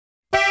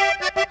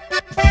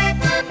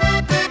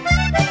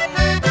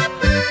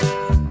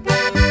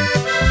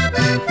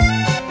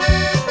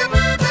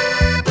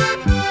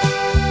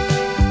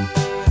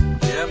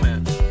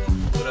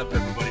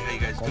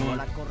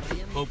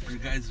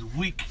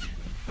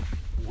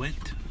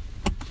went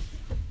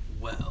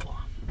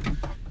well.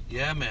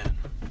 Yeah, man.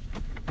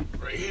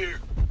 Right here.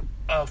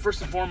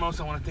 First and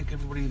foremost, I want to thank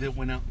everybody that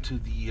went out to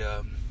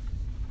the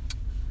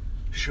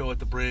show at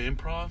the Brea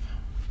Improv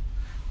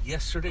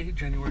yesterday,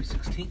 January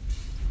 16th.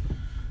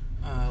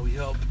 We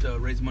helped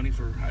raise money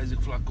for Isaac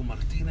Flaco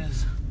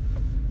Martinez.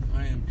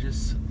 I am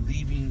just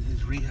leaving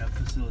his rehab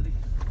facility.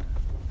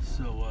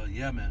 So,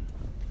 yeah, man.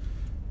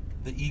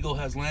 The Eagle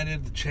has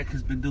landed. The check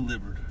has been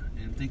delivered.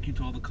 And thank you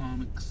to all the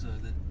comics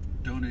that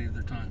donated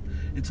their time.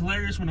 It's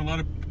hilarious when a lot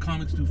of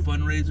comics do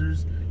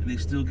fundraisers and they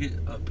still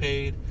get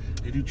paid.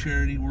 They do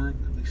charity work.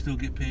 They still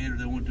get paid, or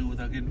they won't do it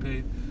without getting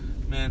paid.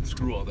 Man,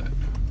 screw all that.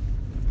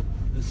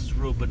 This is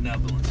real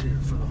benevolence here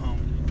for the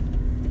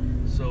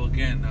homie. So,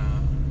 again,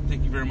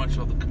 thank you very much to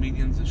all the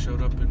comedians that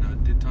showed up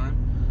and did time.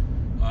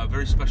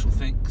 Very special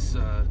thanks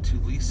to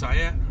Lee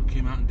Sayat, who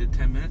came out and did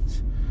 10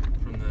 minutes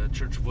from the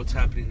Church of What's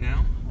Happening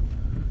Now.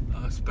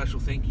 Special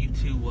thank you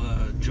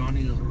to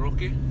Johnny Roque,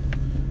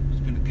 who's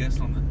been a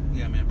guest on the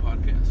Yeah Man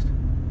podcast.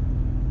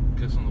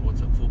 Guest on the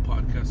What's Up Full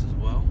podcast as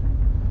well.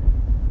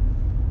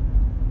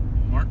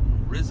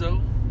 Martin Rizzo,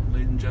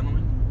 ladies and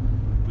gentlemen.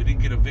 We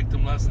didn't get a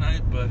victim last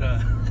night, but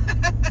I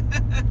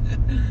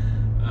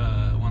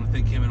want to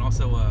thank him, and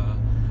also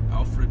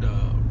Alfred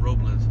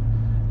Robles.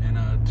 And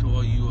to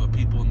all you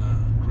people in the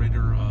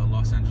greater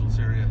Los Angeles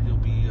area, he'll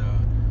be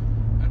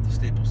at the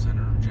Staples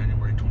Center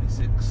January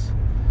 26th,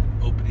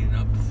 opening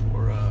up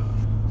for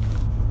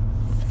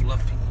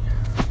Fluffy.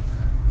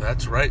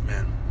 That's right,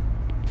 man.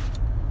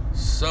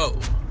 So,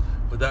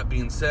 with that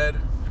being said,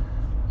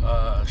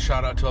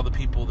 shout out to all the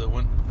people that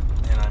went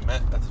and I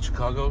met at the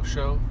Chicago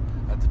show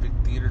at the Big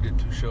Theater. Did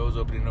 2 shows,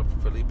 opening up for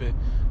Felipe.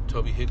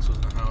 Toby Hicks was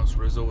in the house.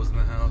 Rizzo was in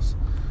the house.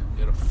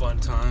 We had a fun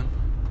time.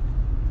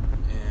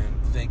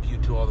 And thank you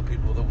to all the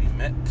people that we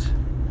met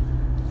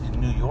in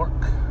New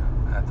York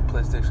at the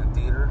PlayStation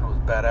Theater. It was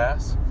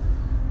badass.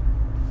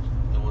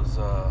 It was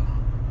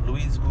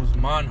Luis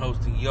Guzman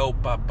hosting. Yo,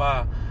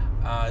 Papa.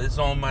 This is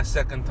only my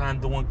second time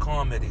doing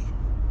comedy.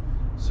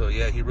 So,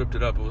 yeah, he ripped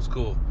it up. It was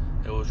cool.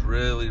 It was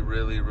really,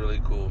 really,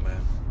 really cool,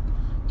 man.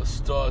 A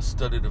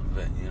star-studded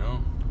event, you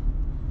know?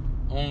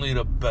 Only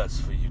the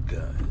best for you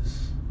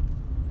guys.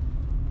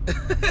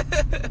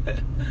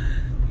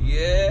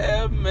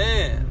 Yeah,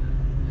 man.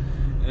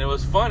 And it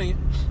was funny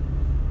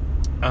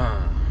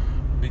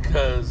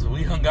because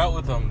we hung out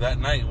with them that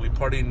night. We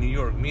partied in New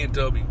York. Me and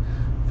Toby,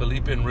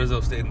 Felipe and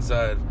Rizzo stayed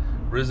inside.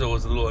 Rizzo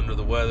was a little under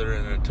the weather,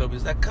 and then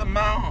Toby's like, come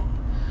on.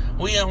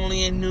 We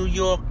only in New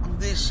York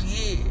this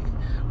year.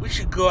 We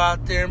should go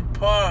out there and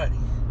party.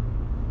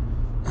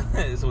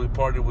 So we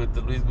partied with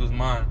Luis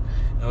Guzman.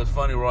 And it was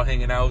funny. We're all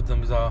hanging out with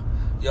them. He's all,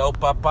 yo,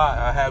 Papa,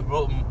 I had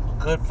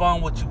good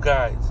fun with you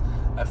guys.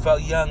 I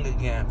felt young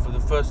again for the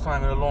first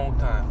time in a long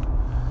time.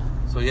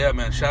 So, yeah,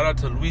 man, shout out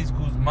to Luis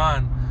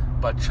Guzman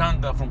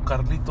Bachanga from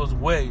Carlitos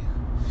Way.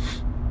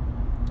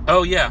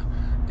 Oh, yeah,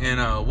 and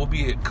we'll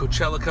be at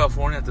Coachella,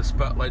 California at the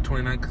Spotlight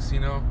 29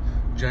 Casino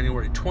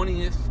January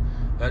 20th.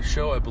 That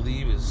show, I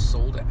believe, is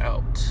sold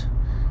out.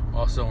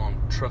 Also, I'm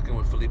trucking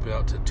with Felipe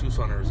out to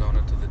Tucson,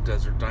 Arizona to the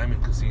Desert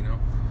Diamond Casino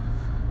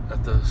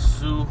at the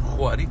Su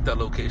Juarita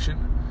location.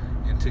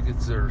 And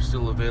tickets are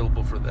still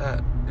available for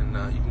that. And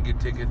you can get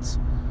tickets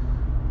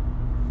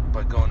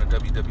by going to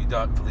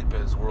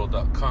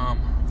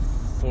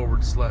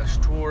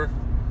www.felipesworld.com/tour,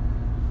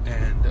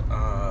 and you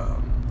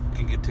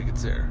can get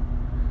tickets there.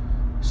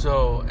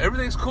 So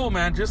everything's cool,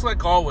 man. Just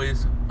like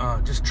always,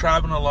 just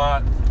traveling a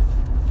lot.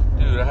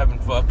 Dude, I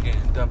haven't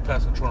fucking done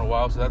pest control in a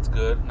while, so that's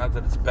good. Not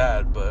that it's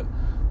bad, but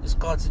just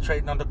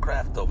concentrating on the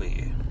craft over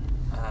here.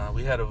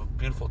 We had a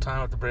beautiful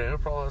time at the Brea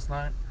Improv last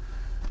night.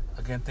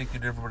 Again, thank you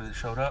to everybody that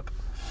showed up.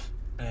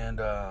 And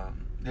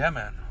yeah,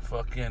 man,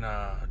 fucking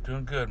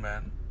doing good,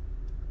 man.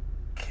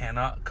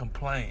 Cannot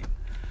complain.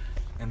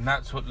 And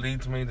that's what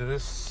leads me to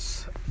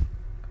this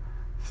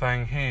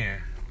thing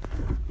here.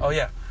 Oh,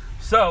 yeah.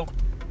 So,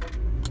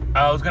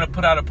 I was going to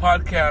put out a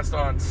podcast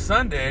on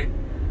Sunday,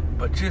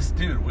 but just,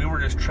 dude, we were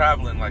just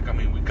traveling. Like, I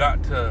mean, we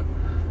got to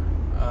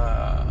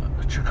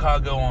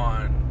Chicago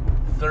on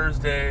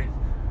Thursday,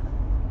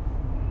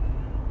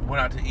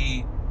 went out to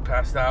eat,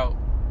 passed out,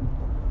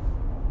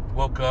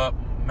 woke up,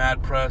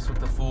 mad press with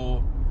the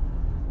fool,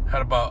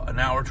 had about an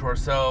hour to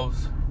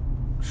ourselves,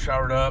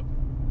 showered up,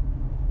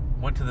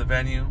 went to the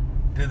venue,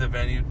 did the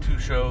venue, 2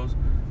 shows,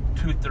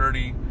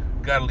 2:30,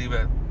 gotta leave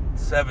at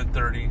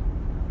 7:30,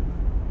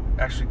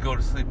 actually go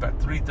to sleep at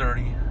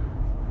 3:30,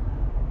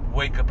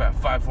 wake up at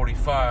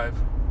 5:45,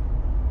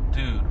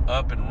 dude,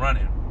 up and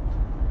running.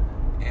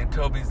 And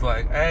Toby's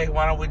like, hey,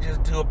 why don't we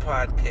just do a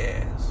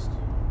podcast?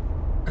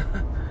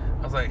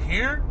 I was like,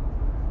 here?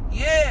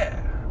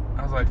 Yeah.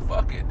 I was like,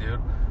 fuck it,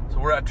 dude. So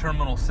we're at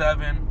Terminal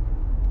 7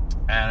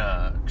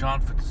 at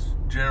John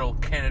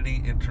Fitzgerald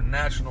Kennedy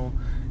International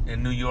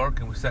in New York,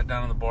 and we sat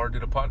down on the bar,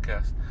 did a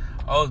podcast.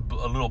 I was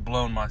a little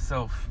blown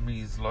myself.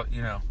 Me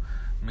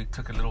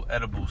took a little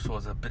edible, so I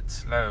was a bit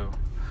slow.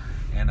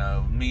 And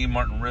me,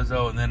 Martin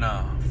Rizzo, and then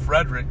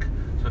Frederick.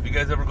 So if you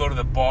guys ever go to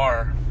the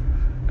bar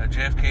at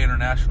JFK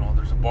International,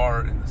 there's a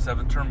bar in the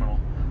 7th Terminal.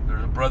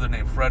 There's a brother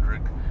named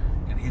Frederick,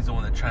 and he's the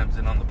one that chimes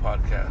in on the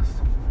podcast.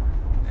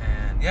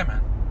 And yeah,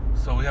 man.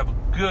 So we have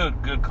a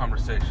good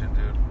conversation,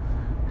 dude.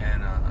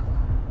 And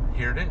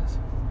here it is.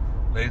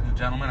 Ladies and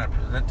gentlemen, I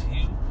present to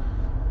you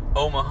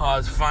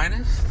Omaha's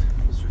finest,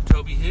 Mr.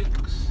 Toby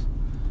Hicks,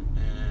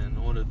 and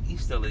one of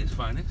East LA's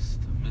finest,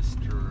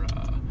 Mr.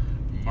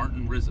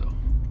 Martin Rizzo.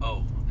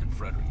 Oh, and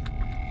Frederick.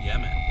 Yeah,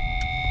 man.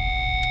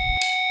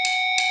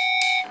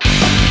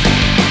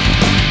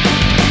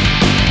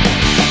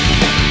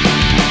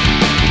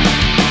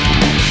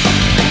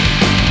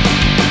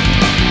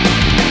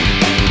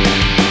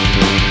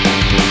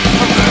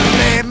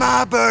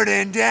 My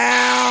burden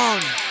down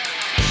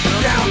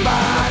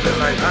by the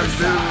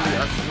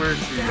I swear to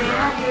you,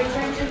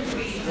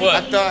 bro.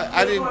 What?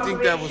 I didn't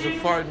think that was a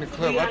fart in the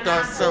club. I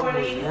thought something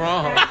was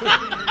wrong.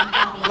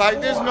 Like,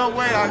 there's no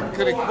way I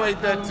could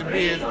equate that to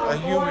be a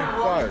human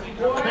fart.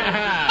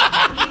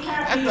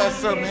 I thought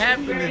something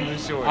happened in the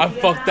short. I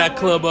fucked that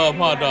club up,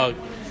 hot dog.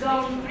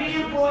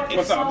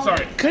 What's up? I'm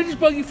sorry. Can I just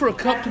bug you for a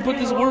cup to put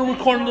this? We're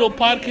recording a little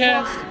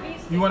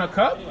podcast. You want a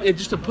cup? Yeah,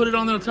 just to put it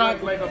on the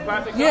top. Like a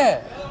plastic cup?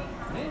 Yeah.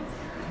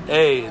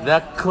 Hey,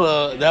 that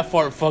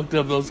fart fucked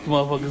up those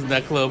motherfuckers in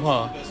that club,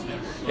 huh?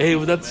 Hey,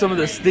 was that some of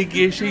the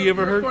stinkiest shit you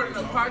ever heard? Recording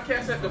a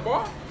podcast at the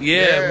bar?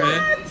 Yeah,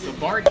 man. The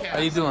Barcast. How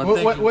you doing? What,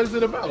 Thank what, you. what is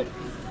it about?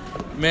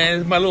 Man,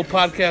 it's my little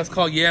podcast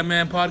called Yeah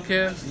Man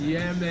Podcast.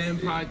 Yeah, man,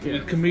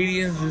 podcast.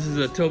 Comedians. This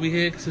is Toby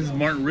Hicks. This is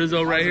Martin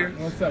Rizzo right here.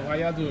 What's up? How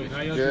y'all doing?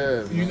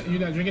 Yeah. You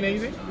not drinking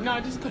anything? No,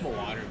 just a couple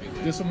water.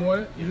 Just some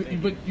water?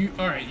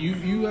 All right.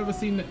 You ever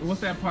seen what's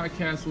that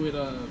podcast with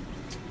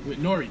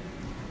Nori?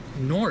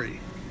 Nori.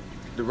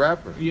 The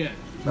rapper? Yeah.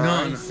 Nah, No,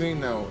 I ain't no.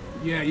 seen that one.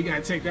 Yeah, you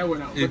gotta check that one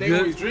out. Is But they good?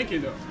 always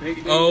drinking though. They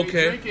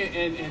okay.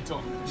 drinking and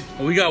talking.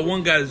 We got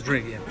one guy that's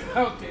drinking.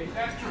 Okay,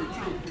 that's true.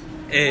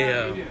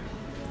 Hey,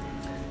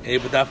 hey,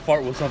 but that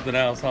fart was something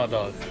else, huh,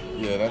 dog?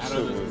 Yeah, that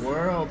shit was.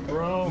 World,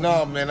 bro.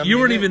 No, man. You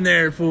weren't even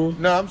there, fool.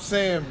 No, I'm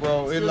saying,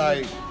 bro, it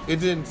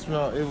didn't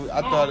smell.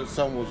 I thought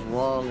something was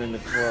wrong in the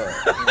club.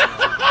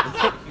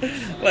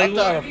 Like, I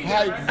thought a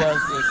pipe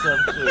bust or some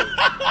shit.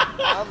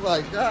 I'm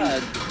like,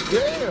 God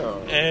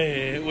damn.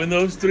 hey, when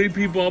those three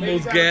people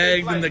almost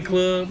gagged in the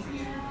club,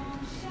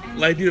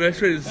 like, dude, I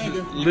straight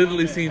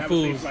literally seen Have a safe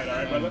fools flight, all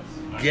right, brother?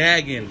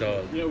 gagging,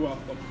 dog. You're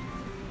welcome.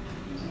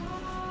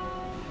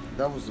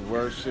 That was the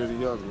worst shit of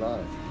your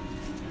life.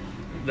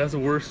 That's the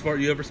worst fart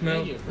you ever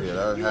smelled? Yeah,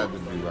 that had to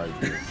be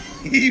right there.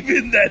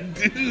 Even that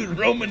dude,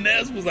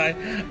 Romanes, was like,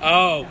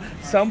 oh,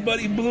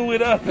 somebody blew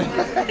it up.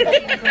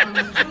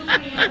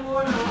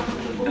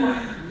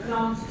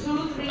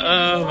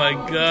 Oh, my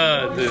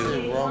God,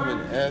 dude. Roman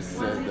S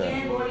said that.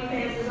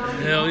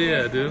 Hell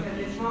yeah, dude.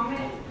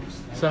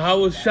 So how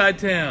was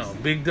Chi-Town,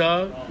 big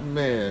dog?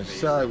 Man,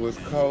 Shy was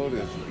cold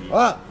as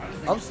fuck.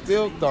 I'm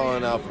still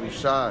thawing out from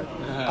Shy.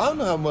 I don't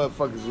know how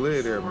motherfuckers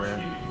live there,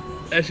 man.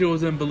 That shit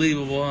was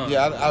unbelievable, huh?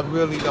 Yeah, I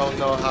really don't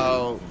know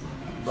how,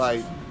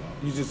 like,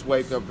 you just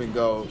wake up and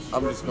go,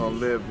 I'm just gonna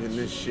live in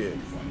this shit.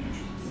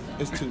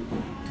 It's too...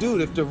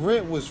 Dude, if the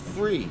rent was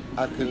free,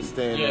 I couldn't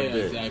stay in Yeah, that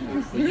bitch.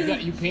 exactly.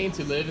 But you paying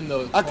to live in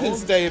those. I couldn't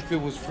stay if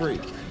it was free.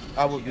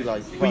 I would be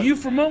like, fuck. But you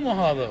from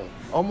Omaha, though.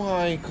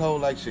 Omaha ain't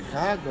cold like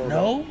Chicago.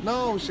 No?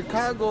 No,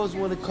 Chicago is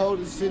one of the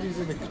coldest cities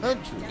in the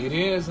country. It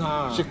is,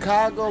 huh?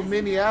 Chicago,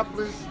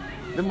 Minneapolis,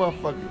 them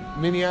motherfuckers.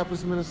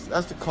 Minneapolis, Minnesota,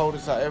 that's the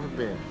coldest I ever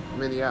been.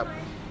 Minneapolis,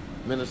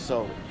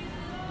 Minnesota.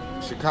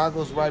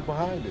 Chicago's right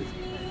behind it.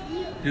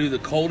 Dude, the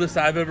coldest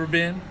I've ever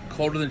been,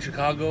 colder than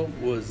Chicago,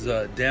 was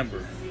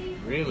Denver.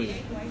 Really?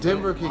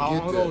 Denver can How get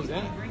long ago was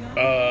that.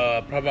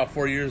 that? Probably about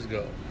 4 years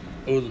ago.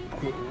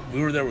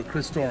 We were there with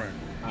Chris Storin.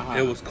 Uh-huh.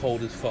 It was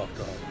cold as fuck,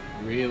 dog.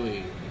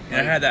 Really?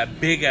 And I had that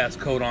big ass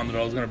coat on that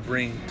I was gonna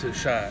bring to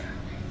Shy.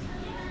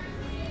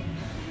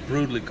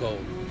 Brutally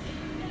cold.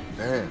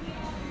 Damn.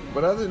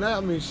 But other than that,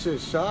 I mean,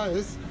 shit,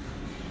 Shy,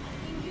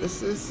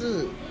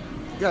 you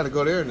gotta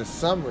go there in the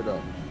summer,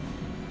 though.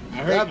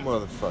 I That heard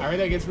motherfucker.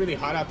 that gets really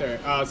hot out there.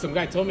 Some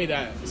guy told me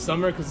that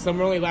because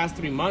summer only lasts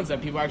 3 months,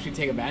 that people actually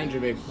take advantage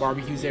of it.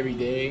 Barbecues every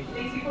day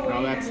and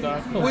all that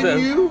stuff. When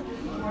you,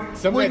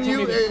 Some guy when told you,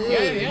 me that,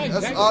 that's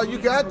exactly. all you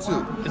got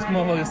to. This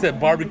motherfucker said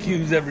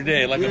barbecues every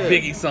day, like Yeah. a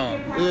Biggie song.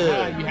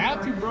 Yeah. You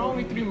have to, bro.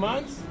 Only 3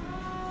 months.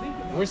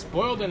 We're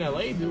spoiled in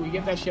LA, dude. We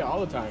get that shit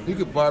all the time. You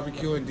could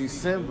barbecue in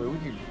December. We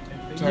could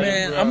turn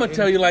Man, it I'm gonna around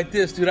tell you like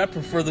this, dude. I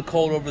prefer the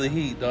cold over the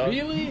heat, dog.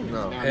 Really?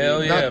 No.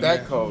 Hell yeah, Not that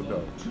man. cold,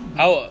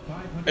 though.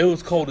 It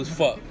was cold as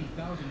fuck.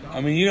 I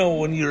mean, you know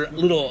when your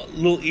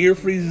little ear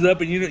freezes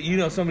up and you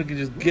know somebody can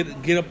just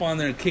get up on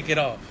there and kick it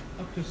off.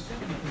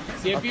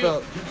 See, I if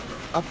you,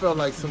 felt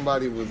like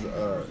somebody was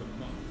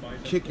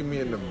kicking me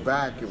in the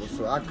back. It was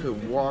so I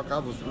couldn't walk.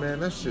 Man,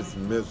 that shit's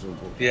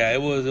miserable. Yeah,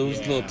 it was a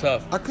little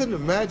tough. I couldn't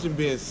imagine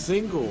being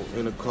single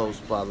in a cold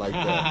spot like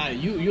that.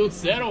 you'll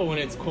settle when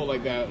it's cold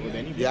like that with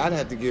anybody. Yeah, I'd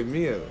have to give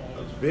me a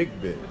big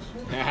bitch.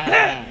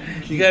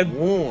 Keep You gotta,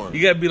 warm.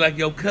 you gotta be like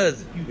your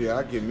cousin. Yeah,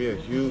 I'd give me a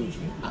huge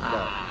one.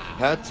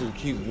 Had to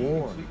keep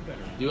warm.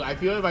 Dude, I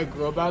feel if I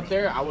grew up out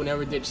there, I would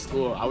never ditch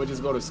school. I would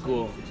just go to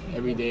school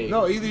every day.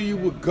 No, either you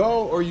would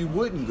go or you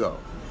wouldn't go.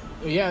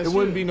 Yeah, it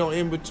wouldn't be no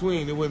in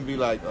between. It wouldn't be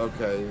like,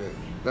 okay,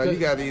 now you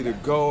got to either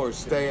go or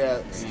stay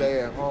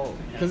at home.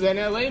 Because in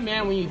LA,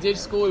 man, when you ditch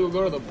school, you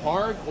go to the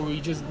park or you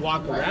just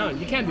walk around.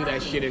 You can't do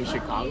that shit in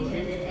Chicago.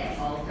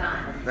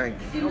 Thank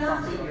you.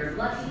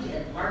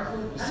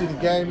 You see the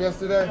game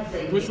yesterday?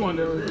 Which one?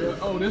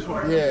 Oh, this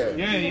one. Yeah.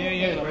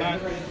 Yeah. The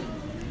last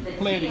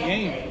play of the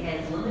game.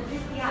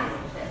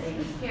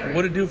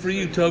 What'd it do for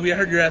you, Toby? I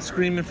heard your ass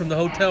screaming from the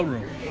hotel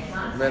room.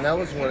 Man, that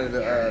was one of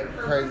the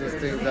craziest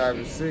things I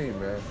ever seen,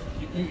 man.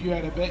 You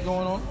had a bet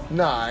going on?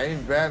 Nah, I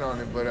ain't bad on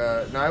it, but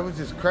no, it was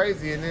just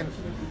crazy. And then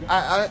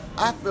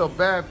I feel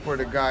bad for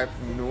the guy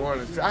from New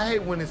Orleans. I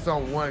hate when it's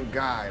on one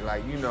guy,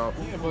 like, you know.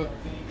 Yeah, but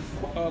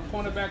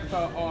cornerbacks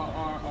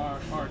are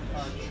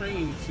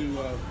trained to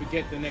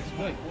forget the next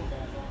play.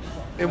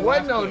 It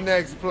wasn't no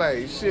next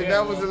play. Shit,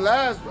 that was the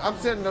last. I'm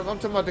talking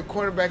about the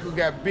cornerback who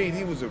got beat.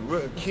 He was a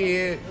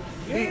kid.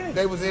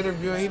 They was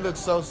interviewing. He looked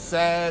so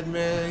sad,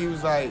 man. He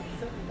was like.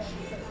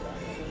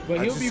 But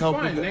I he'll just be hope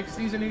fine. he- Next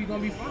season he's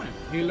gonna be fine.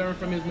 He learned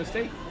from his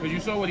mistake. Because you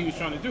saw what he was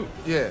trying to do.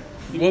 Yeah.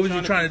 What was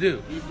you trying to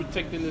do? He was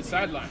protecting the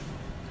sideline.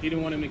 He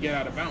didn't want him to get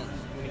out of bounds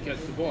when he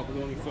catches the ball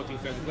because only 14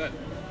 seconds left.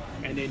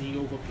 And then he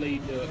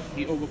overplayed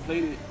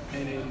it,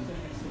 and then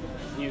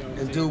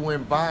And dude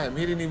went by him.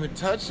 He didn't even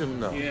touch him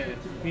though. Yeah,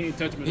 he didn't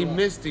touch him at He all.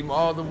 missed him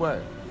all the way.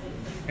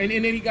 And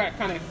then he got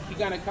kind of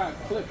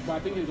clipped by I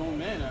think his own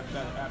man after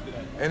that.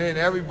 And then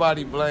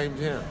everybody blamed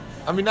him.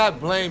 I mean, not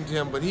blamed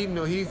him, but he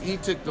knew he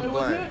took the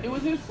blame. It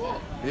was his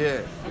fault.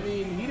 Yeah. I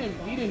mean,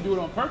 he didn't do it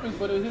on purpose,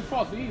 but it was his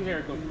fault. See, here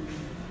it goes.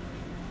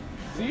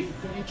 See,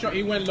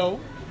 he went low.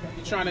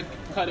 He trying to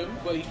cut him,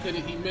 but he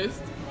couldn't. He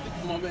missed.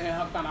 My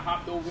man kind of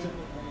hopped over him.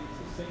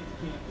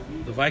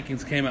 The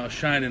Vikings came out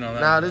shining on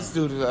that. Now this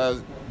dude,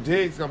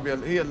 Diggs, gonna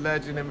be he a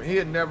legend.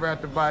 He'll never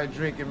have to buy a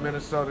drink in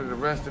Minnesota the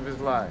rest of his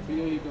life. See,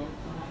 there you go.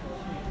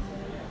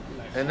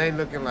 And they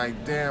looking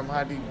like, damn,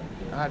 how'd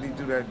he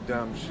do that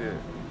dumb shit?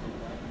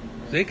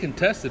 They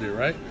contested it,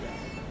 right?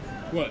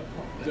 What?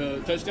 The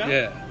touchdown?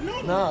 Yeah.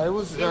 No, it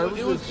was It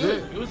was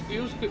legit.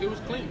 good. It was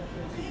clean.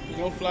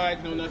 No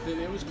flags, no nothing.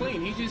 It was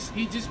clean. He's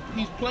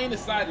playing the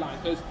sideline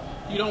because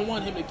you don't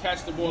want him to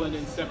catch the ball and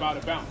then step out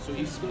of bounds. So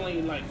he's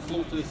playing like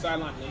close to the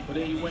sideline, but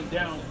then he went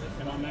down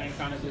and my man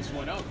kind of just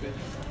went up. And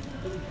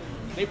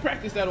they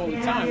practice that all the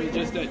time. It's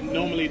just that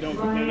normally it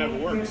never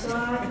works.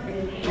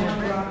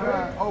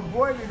 Oh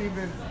boy, he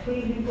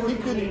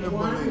couldn't even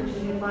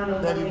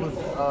believe that he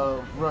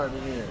was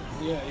running in.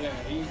 Yeah,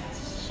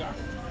 he's shocked.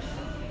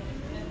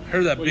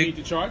 Heard that What, you need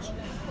big. to charge?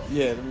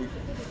 Yeah,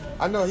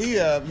 I know he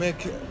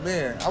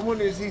man. I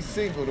wonder if he's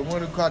single, the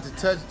one who caught the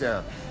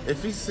touchdown.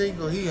 If he's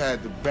single, he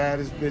had the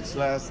baddest bitch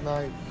last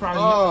night. My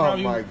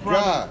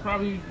God.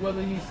 Probably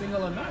whether he's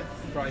single or not,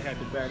 he probably had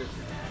the baddest.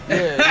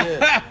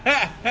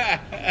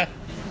 Yeah.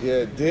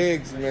 Yeah,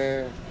 Diggs,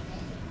 man.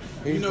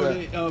 You He's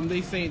know,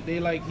 they say they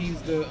like he's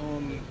the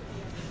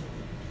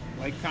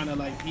like kind of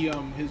like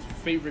his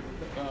favorite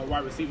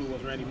wide receiver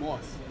was Randy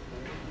Moss.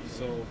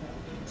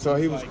 so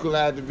he was like-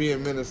 glad to be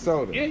in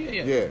Minnesota. Yeah.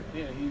 Yeah.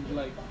 He's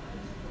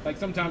like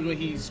sometimes when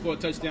he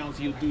scored touchdowns,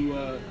 he'll do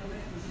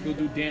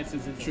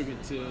dances and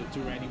tribute to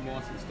Randy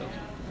Moss and stuff.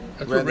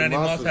 That's where Randy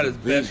Moss was had a his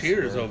best beast,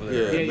 years man. over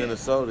there. Yeah, Yeah.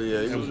 Minnesota. Yeah,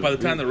 he And was by a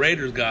the time the beast.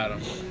 Raiders got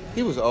him,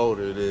 He was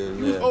older then.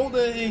 He was older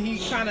and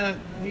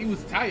he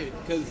was tired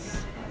because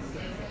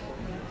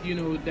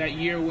that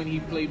year when he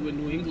played with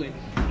New England,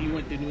 he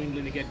went to New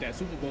England to get that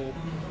Super Bowl.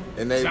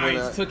 And they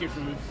Giants went, took it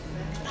from him.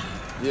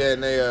 yeah,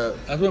 and they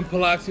that's when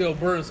Palacio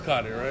Burns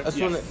caught it, right? that's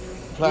Yes. when it,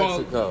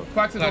 Plaxico.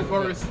 Plaxico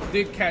Burress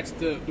did catch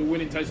the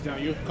winning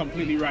touchdown. You're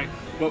completely right.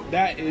 But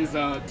that is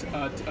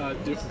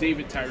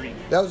David Tyree.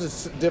 That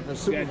was a different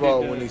Super Yeah,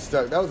 Bowl the- when he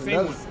stuck. That was same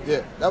another. one.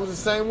 Yeah, that was the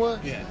same one.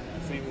 Yeah,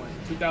 same one.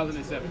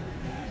 2007.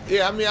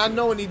 Yeah, I mean, I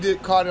know when he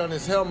caught it on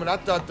his helmet. I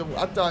thought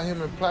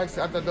him and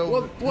Plaxico. I thought those,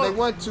 Well- they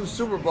won 2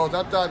 Super Bowls.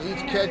 I thought each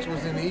catch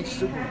was in each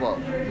Super Bowl.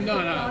 No.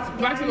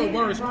 Plaxico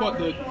Burress caught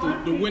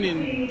the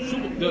winning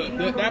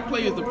that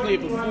play is the play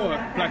before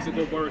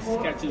Plaxico Burress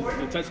catches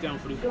the touchdown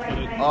for the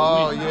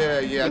Oh win.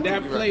 yeah. But I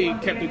that think you're play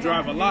right. kept the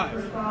drive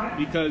alive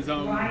because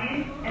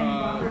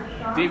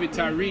David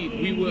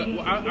Tyree,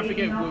 I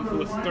forget if it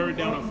was third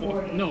down or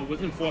fourth. No, it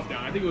wasn't fourth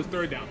down. I think it was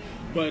third down.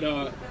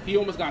 But he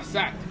almost got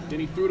sacked. Then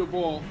he threw the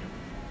ball.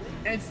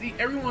 And see,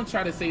 everyone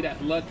tried to say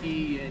that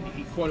Lucky and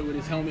he caught it with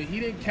his helmet.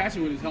 He didn't catch it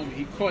with his helmet.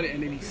 He caught it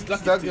and then he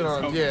stuck it to Stuck his it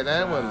on. helmet. Yeah,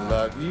 that wasn't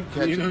luck. You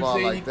catch You know a what ball I'm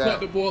saying? like He that. caught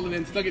the ball and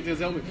then stuck it to his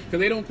helmet. Because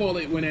they don't call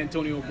it when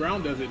Antonio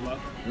Brown does it luck.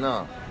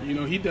 No, He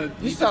does.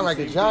 you he sound does like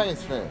the a same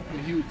Giants fan. thing.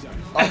 A huge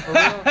Giants. Oh, for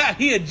real?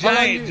 He a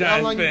giant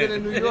How long you fan. been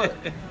in New York?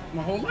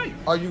 My whole life.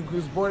 Are you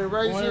was born and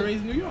raised Born and here?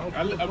 raised in New York.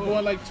 I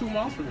born like 2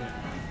 miles from here.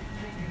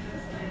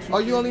 Oh,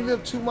 you only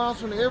live 2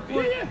 miles from the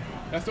airport? Yeah.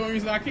 That's the only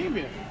reason I came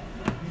here.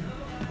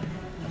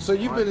 So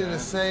you've been in the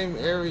same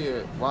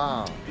area.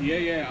 Wow.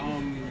 Yeah.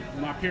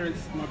 My parents,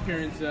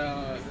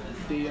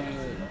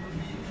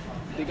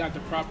 they got the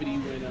property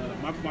when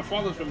my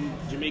father's from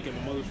Jamaica,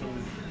 my mother's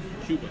from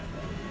Cuba.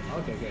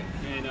 Okay, good.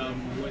 And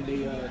when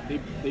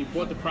they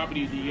bought the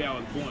property the year I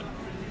was born,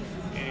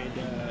 and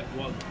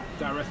well,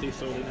 that rest they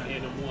sold it, not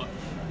here no more.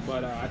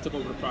 But I took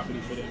over the property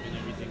for them and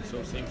everything,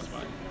 so same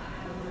spot.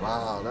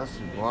 Wow, that's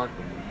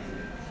remarkable.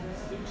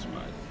 Same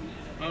spot.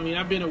 I mean,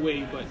 I've been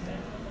away, but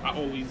I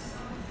always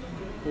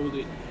hold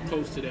it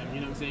close to them,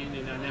 you know what I'm saying?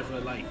 And I never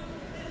like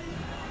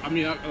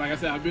I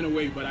said, I've been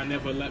away, but I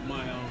never let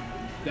my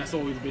that's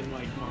always been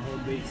like my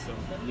home base. So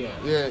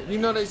Yeah, you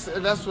know they say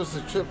that's what's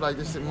a trip. Like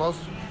they said, most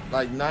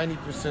like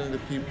 90% of the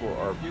people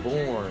are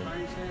born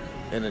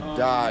and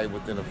die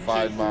within a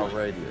 5-mile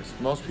radius.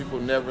 Most people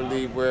never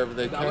leave wherever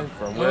they came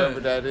from, wherever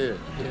that is.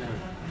 Yeah.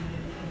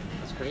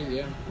 That's crazy,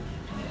 yeah.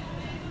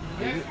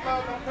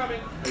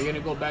 Are you gonna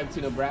go back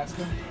to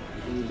Nebraska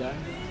when you die?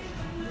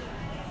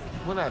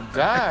 When I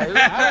die,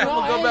 I'm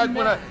gonna go back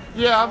when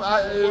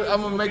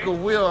I'm gonna make a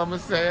will. I'm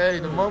gonna say, hey,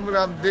 the moment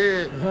I'm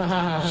dead,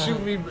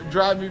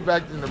 drive me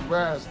back to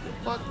Nebraska.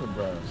 Fuck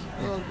Nebraska.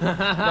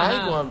 I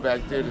ain't going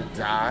back there to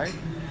die.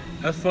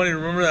 That's funny.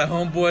 Remember that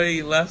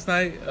homeboy last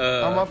night?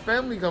 My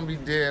family gonna be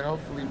dead,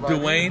 hopefully. By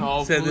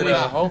Dwayne said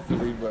that.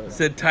 Hopefully, but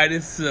said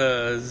Titus,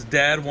 his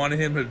dad wanted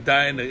him to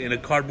die in a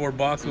cardboard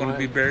box. Wanted to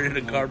be buried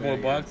in a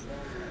cardboard box.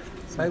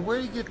 Like, where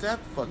do you get that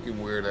fucking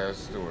weird ass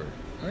story?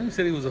 He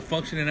said he was a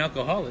functioning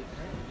alcoholic.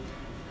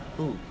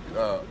 Who?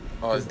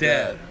 His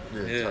dad.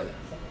 Yeah. Yeah.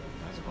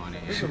 That's funny.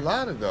 There's a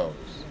lot of those.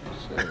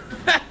 Shit.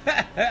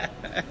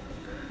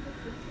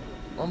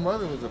 My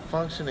mother was a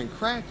functioning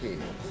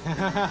crackhead.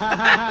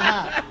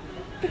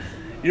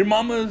 Your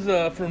mama's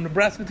from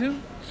Nebraska too?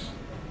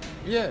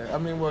 Yeah, I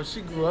mean, well,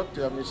 she grew up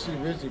there. I mean, she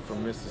originally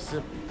from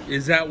Mississippi.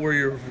 Is that where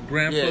your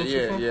grandfolks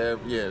are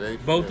from? Yeah. They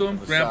Both of them?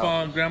 the Grandpa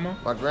South. and grandma?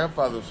 My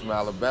grandfather was from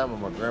Alabama.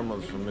 My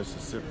grandmother's from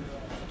Mississippi.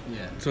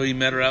 Yeah. So you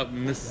met her out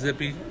in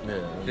Mississippi?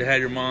 Yeah. They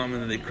had your mom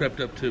and then they crept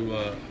up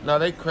to... No,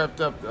 they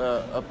crept up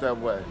that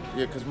way.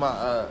 Yeah, because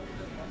my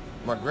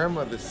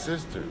grandmother's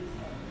sister,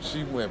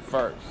 she went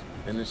first.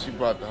 And then she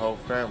brought the whole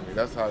family.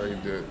 That's how they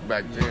did it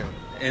back then.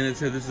 And it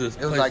said this is a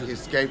It was place like that-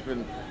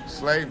 escaping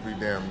slavery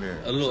down there.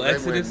 A little so they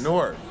exodus? went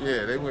north.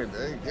 Yeah, they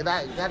get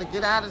out. You gotta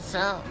get out of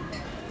South.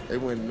 They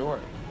went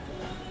north.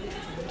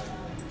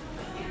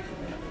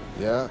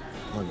 Yeah,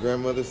 my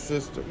grandmother's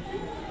sister.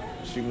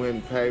 She went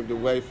and paved the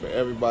way for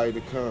everybody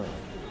to come.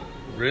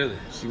 Really?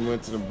 She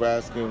went to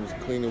Nebraska and was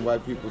cleaning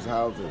white people's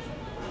houses.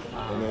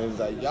 And then it was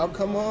like, y'all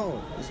come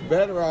on. It's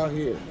better out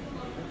here.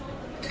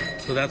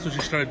 So that's what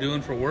you started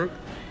doing for work?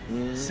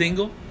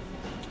 Single?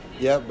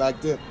 Yeah,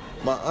 back then.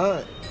 My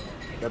aunt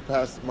that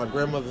passed, my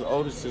grandmother's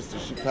older sister,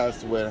 she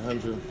passed away at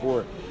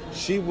 104.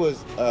 She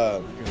was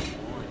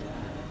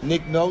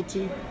Nick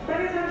Nolte.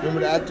 Remember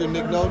the actor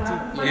Nick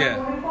Nolte?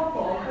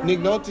 Yeah. Nick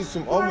Nolte's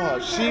from Omaha.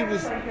 She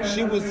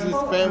was his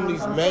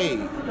family's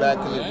maid back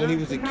when he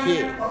was a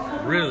kid.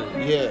 Really?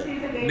 Yeah.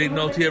 Nick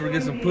Nolte ever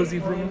get some pussy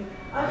from him?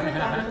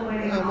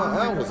 Yeah,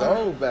 my aunt was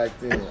old back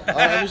then.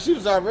 I mean, she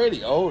was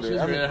already older.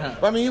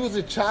 I mean, he was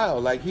a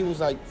child. Like, he was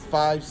like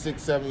 5,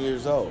 6, 7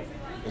 years old,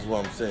 is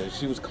what I'm saying.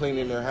 She was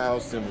cleaning their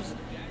house and was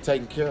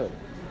taking care of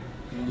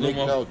him. Nick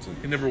Nolte.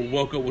 He never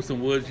woke up with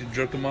some woods, you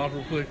jerked him off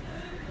real quick?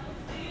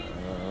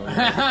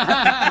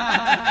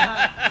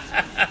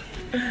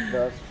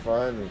 That's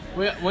funny.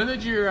 When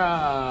did your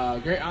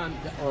great aunt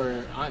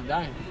or aunt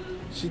die?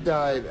 She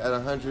died at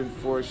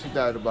 104. She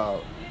died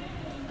about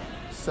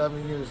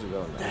 7 years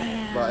ago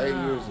now. About 8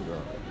 years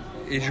ago.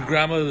 Is your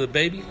grandmother the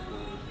baby?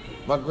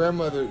 My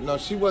grandmother, no,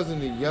 she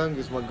wasn't the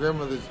youngest. My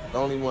grandmother's the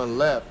only one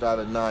left out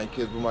of 9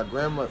 kids. But my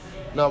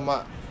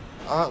my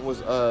aunt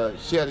was,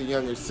 she had a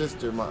younger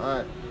sister. My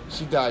aunt,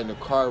 she died in a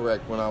car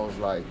wreck when I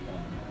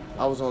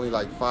was only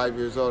like 5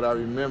 years old. I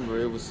remember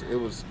it was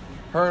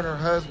her and her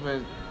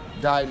husband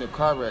died in a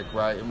car wreck,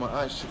 right? And my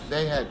aunt,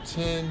 they had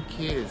 10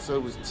 kids. So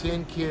it was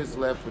 10 kids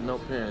left with no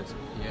parents.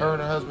 Yeah. Her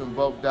and her husband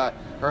both died.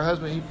 Her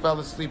husband, he fell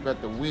asleep at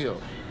the wheel.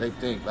 They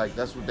think, like,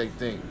 that's what they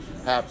think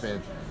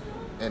happened.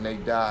 And they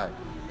died.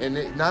 And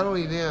not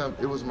only them,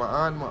 it was my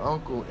aunt and my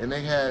uncle, and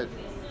they had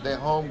their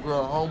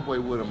homegirl,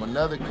 homeboy with them.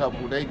 Another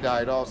couple, they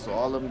died also.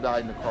 All of them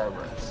died in the car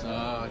wreck.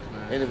 Sucks,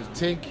 man. And it was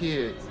 10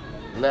 kids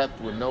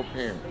left with no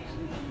parents.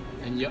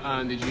 And did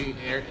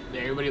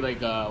everybody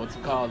like what's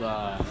it called?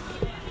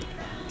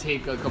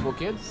 Take a couple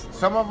kids?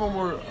 Some of them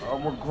were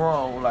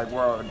grown, like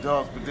were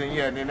adults, but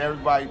then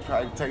everybody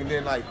tried to take. And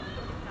then like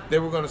they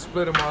were gonna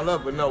split them all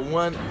up, but no,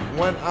 one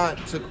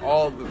aunt took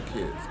all the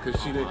kids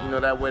because she didn't,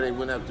 that way they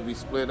wouldn't have to be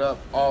split up.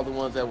 All the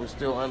ones that were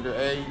still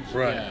underage.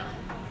 Right. Yeah.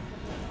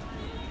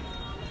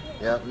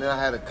 Yep. And then I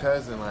had a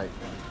cousin, like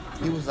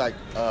he was like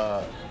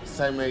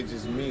same age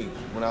as me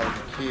when I was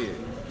a kid,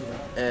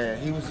 and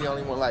he was the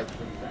only one. Like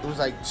it was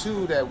like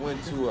 2 that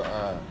went to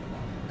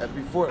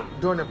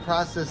during the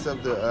process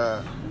of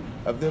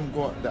them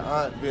going, the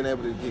aunt being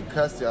able to get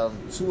custody of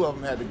them. 2 of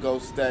them had to go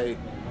stay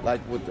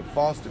like with the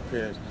foster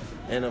parents,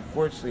 and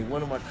unfortunately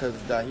one of my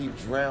cousins died. He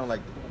drowned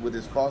like with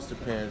his foster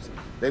parents.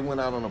 They went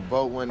out on a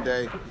boat one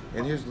day,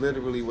 and here's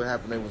literally what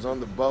happened. They was on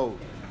the boat,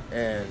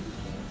 and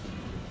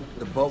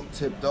the boat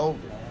tipped over.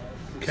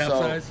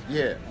 Capsized? So,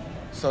 yeah.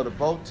 So the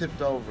boat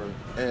tipped over,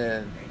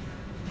 and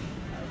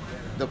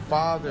the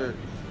father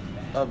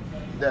of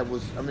that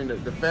was, I mean,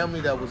 the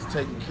family that was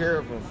taking care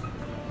of him,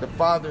 the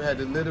father had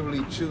to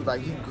literally choose,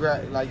 like he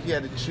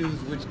had to choose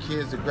which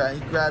kids to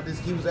grab.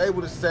 He was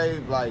able to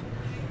save like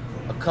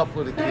a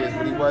couple of the kids,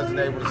 but he wasn't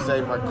able to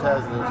save my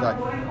cousin. It was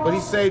like, but he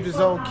saved his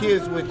own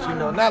kids, which, you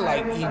know, not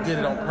like he did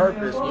it on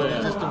purpose, but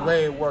it's just the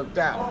way it worked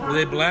out. Were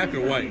they black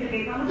or white?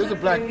 It was a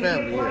black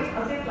family,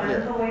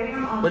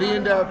 yeah. But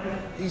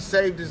he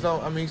saved his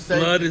own, I mean, he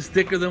saved... Blood is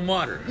thicker than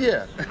water.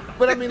 Yeah.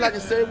 But I mean, like I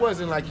said, it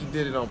wasn't like he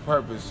did it on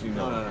purpose, you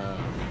know. No.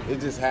 It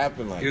just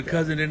happened like Your that.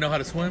 cousin didn't know how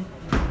to swim?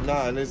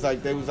 Nah, and it's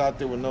like they was out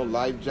there with no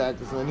life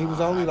jackets, and he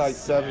was only like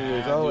 7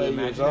 years old, 8 years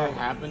Imagine that old.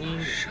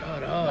 happening. Shut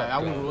Like, up.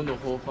 that would bro. ruin the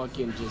whole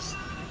fucking just.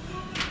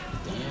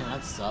 Damn,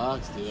 that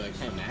sucks, dude. I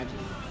can't imagine.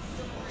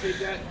 Take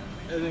that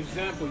as an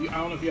example. I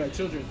don't know if you had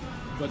children,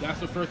 but that's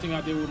the first thing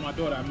I did with my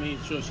daughter. I made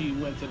sure she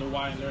went to the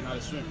Y and learned how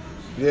to swim,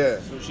 Yeah,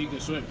 so she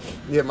could swim.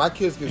 yeah, my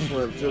kids can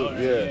swim too.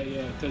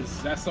 Yeah.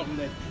 Because that's something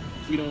that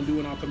we don't do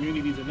in our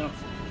communities enough.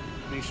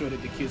 Make sure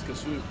that the kids can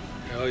swim.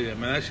 Oh yeah,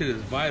 man, that shit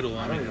is vital.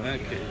 I mean, in that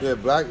case. Yeah,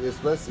 black,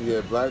 especially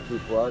black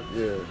people are.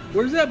 Yeah,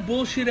 Where's that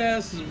bullshit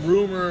ass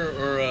rumor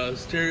or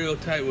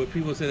stereotype where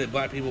people say that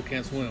black people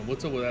can't swim?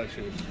 What's up with that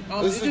shit?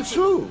 It's It's the just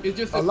truth. It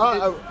just A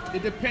lot-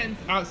 It depends.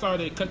 I'm sorry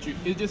to cut you.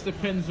 It just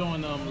depends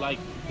on like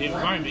the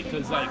environment.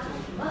 Because like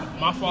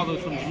my father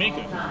was from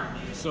Jamaica,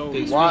 so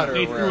Water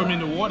they threw around.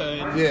 him in the water,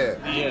 and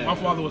Yeah. my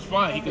father was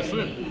fine. He could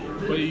swim.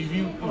 But if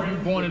you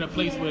born in a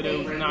place where there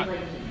was not,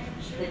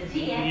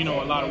 you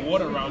know, a lot of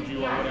water around you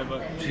or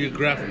whatever,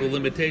 Geographical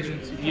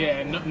limitations.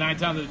 yeah, 9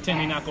 times out of 10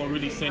 they're not gonna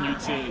really send you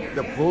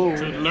the pool.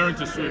 to learn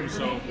to swim.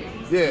 So Yeah,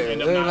 you they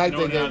end up ain't not like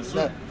knowing they how to get.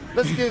 swim.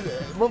 Let's get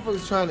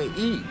motherfuckers trying to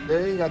eat.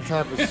 They ain't got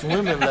time for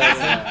swimming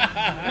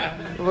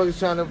lessons. Motherfuckers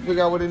trying to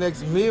figure out where the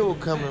next meal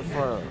coming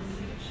from.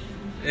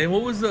 And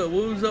what was up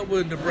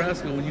with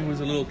Nebraska when you was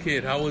a little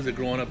kid? How was it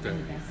growing up there?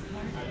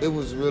 It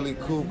was really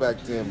cool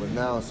back then, but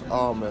now it's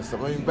all messed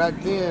up. I mean,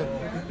 back then,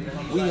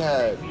 we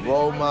had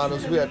role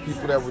models. We had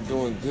people that were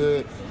doing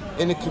good.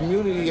 In the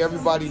community,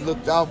 everybody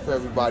looked out for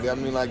everybody. I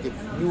mean, like, if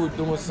you were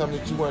doing something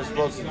that you weren't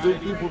supposed to do,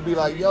 people would be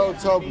like, yo,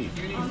 Toby,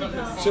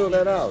 chill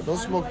that out. Don't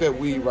smoke that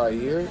weed right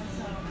here.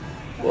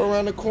 Go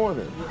around the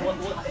corner.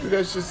 Do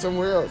that shit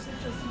somewhere else.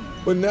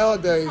 But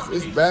nowadays,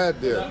 it's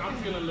bad there.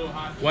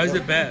 Why is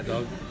it bad,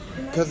 dog?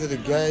 Because of the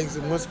gangs,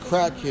 and once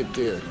crack hit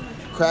there,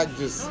 crack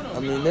just, I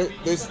mean,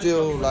 they're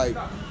still, like,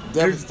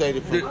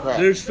 devastated from crack.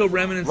 There's still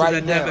remnants Right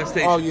of that now.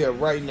 devastation. Oh yeah,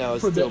 right now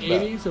it's For the still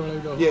bad. 80s or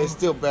like the Yeah, it's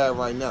still bad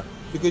right now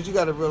because you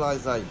got to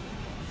realize, like,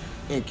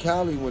 in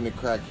Cali when the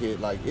crack hit,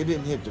 like, it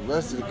didn't hit the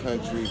rest of the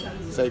country,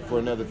 say, for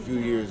another few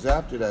years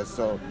after that.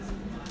 So,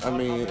 I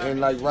mean, and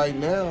like right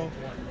now,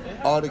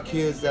 all the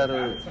kids that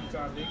are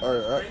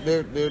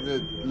they're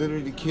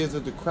literally the kids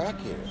of the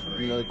crackhead.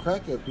 You know, the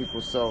crackhead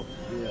people. So,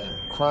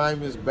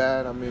 crime is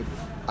bad. I mean,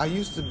 I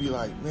used to be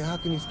like, man, how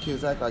can these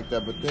kids act like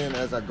that? But then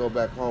as I go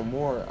back home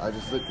more, I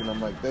just look and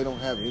I'm like, they don't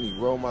have any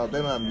role models. They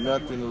don't have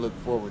nothing to look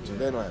forward to.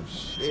 They don't have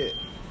shit.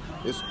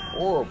 It's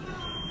horrible.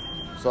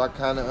 So I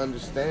kind of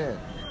understand.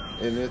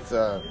 And it's,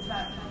 I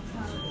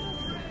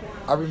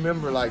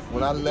remember, like,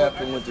 when I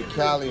left and went to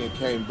Cali and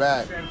came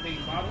back,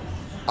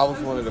 I was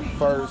one of the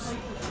first,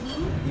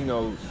 you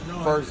know,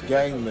 first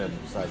gang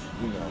members, like,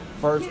 you know,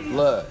 first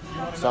blood.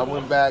 So I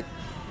went back,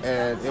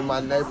 and in my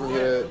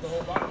neighborhood,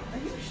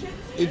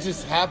 it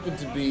just happened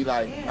to be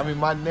like, I mean,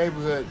 my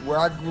neighborhood where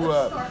I grew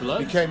up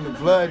became the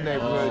blood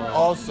neighborhood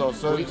also.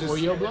 So it just, Were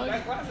you a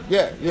blood?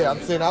 yeah. I'm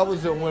saying I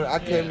was when I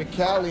came to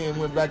Cali and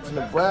went back to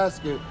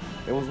Nebraska.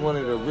 It was one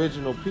of the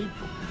original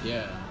people.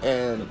 Yeah.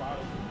 And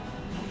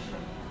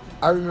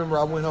I remember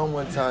I went home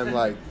one time,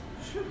 like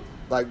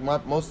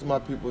most of my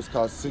people was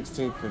called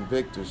 16th and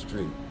Victor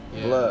Street,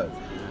 Blood.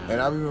 And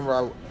I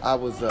remember I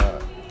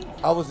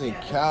was in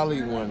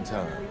Cali one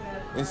time,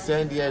 in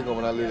San Diego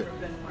when I lived,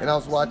 and I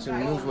was watching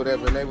the news,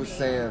 whatever, and they was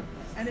saying,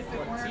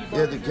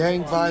 yeah, the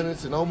gang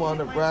violence in Omaha,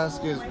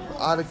 Nebraska is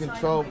out of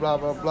control, blah,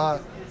 blah, blah.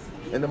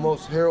 And the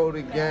most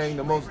heralded gang,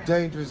 the most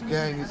dangerous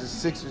gang is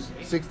the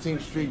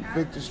 16th Street,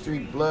 Victor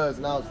Street Bloods.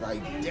 And I was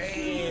like,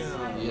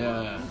 damn.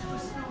 Yeah.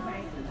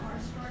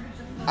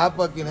 I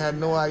fucking had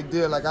no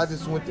idea. Like, I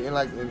just went to,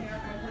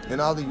 and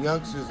all the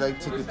youngsters, they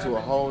took it to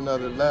a whole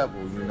nother level,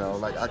 you know.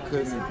 Like, I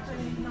couldn't.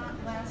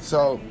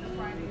 So,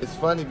 it's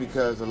funny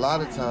because a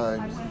lot of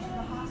times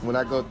when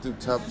I go through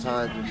tough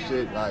times and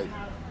shit, like,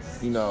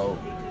 you know,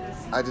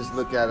 I just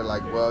look at it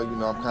like, well, you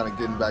know, I'm kind of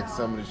getting back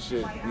some of the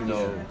shit, you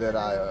know, that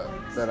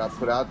I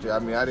put out there. I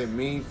mean, I didn't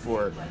mean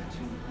for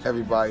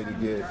everybody to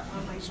get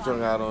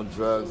strung out on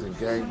drugs and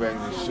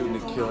gangbanging and shooting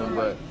and killing,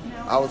 but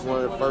I was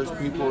one of the first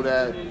people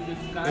that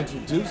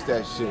introduced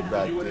that shit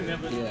back then.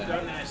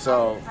 Yeah.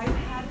 So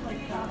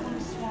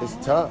it's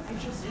tough.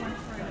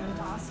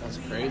 That's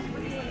crazy.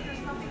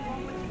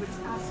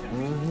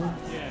 Mm-hmm.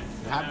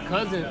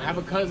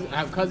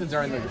 Have cousins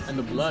are in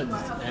the Bloods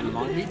and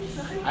Long Beach.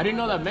 I didn't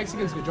know that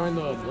Mexicans could join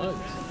the Bloods.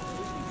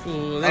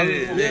 Well, I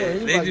they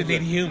mean, yeah, just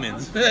need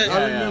humans.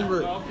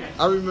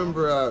 I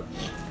remember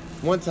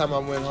one time I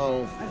went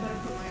home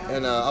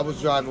and I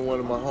was driving one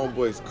of my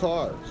homeboys'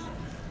 cars.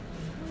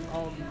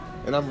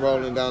 and I'm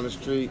rolling down the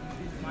street.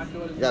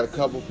 Got a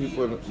couple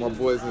people, my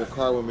boys in the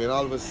car with me, and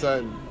all of a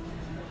sudden,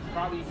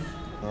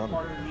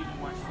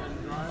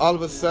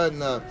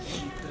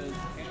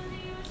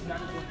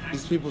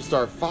 these people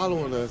start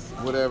following us,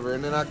 whatever.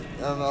 And then I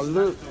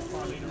look,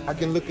 I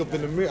can look up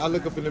in the mirror. I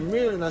look up in the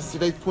mirror and I see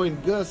they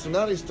pointing guns. So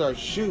now they start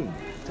shooting.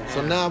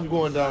 So now I'm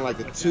going down like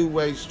a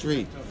two-way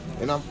street,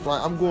 and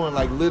I'm going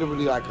like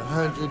literally like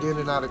 100 in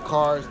and out of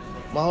cars.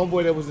 My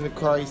homeboy that was in the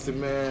car, he said,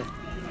 "Man,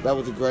 that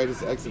was the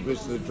greatest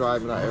exhibition of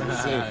driving I ever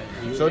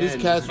seen." So these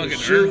cats were Fucking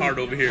shooting. Earnhardt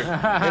over here.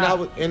 And I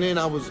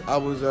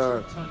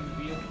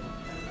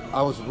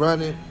was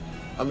running.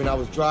 I mean, I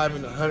was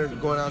driving 100,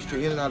 going down the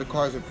street, in and out of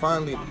cars, and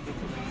finally,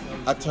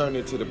 I turned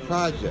into the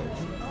projects.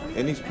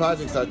 And these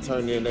projects I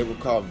turned in, they were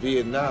called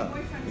Vietnam,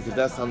 because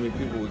that's how many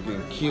people were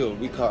getting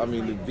killed.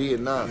 The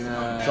Vietnam.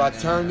 So I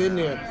turned in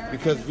there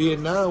because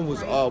Vietnam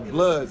was all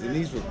Bloods, and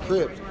these were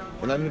Crips.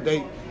 And I knew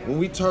when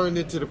we turned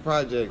into the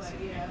projects,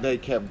 they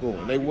kept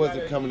going. They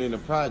wasn't coming in the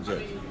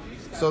projects.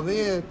 So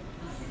then,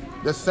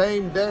 the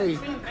same day,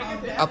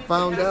 I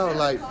found out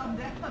like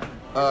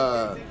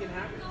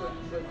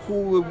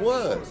who it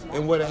was.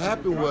 And what had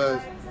happened was,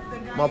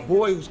 my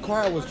boy whose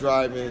car I was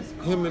driving,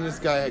 him and this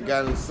guy had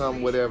gotten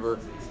some whatever.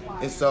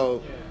 And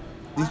so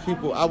these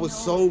people, I was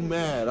so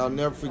mad. I'll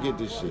never forget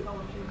this shit.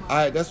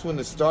 That's when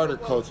the starter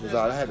coats was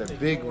out. I had a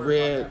big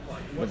red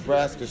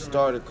Nebraska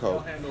starter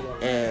coat.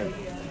 And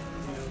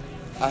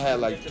I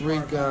had like 3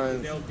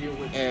 guns,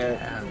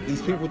 and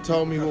these people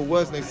told me who it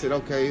was, and they said,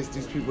 okay, it's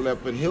these people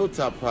up in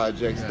Hilltop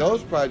Projects.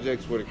 Those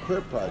projects were the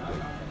Crip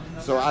Project.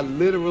 So I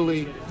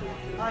literally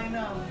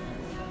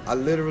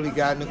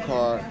got in the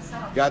car,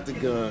 got the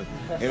gun,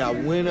 and I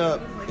went up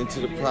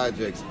into the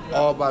projects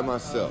all by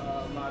myself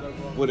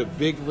with a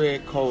big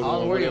red coat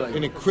on,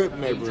 in a Crip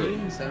neighborhood.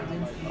 18,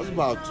 17? I was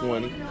about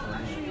 20.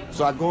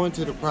 So I go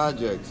into the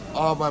projects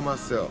all by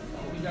myself.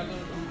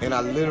 And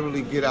I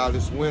literally get out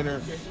this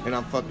winter, and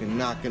I'm fucking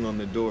knocking on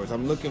the doors.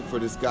 I'm looking for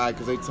this guy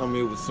because they told me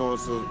it was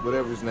so-and-so,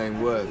 whatever his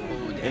name was.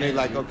 And they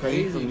like,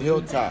 okay, he's from the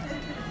Hilltop.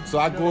 So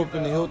I go up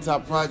in the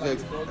Hilltop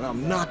Projects, and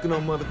I'm knocking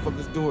on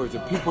motherfuckers' doors.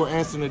 And people are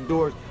answering the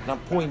doors, and I'm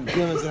pointing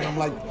guns, and I'm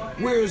like,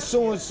 where is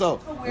so-and-so?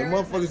 And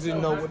motherfuckers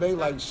didn't know where. They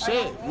like,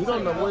 shit, we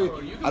don't know where.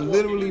 I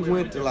literally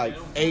went to like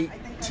 8,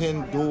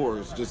 10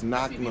 doors just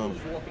knocking on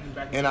them.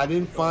 And I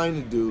didn't find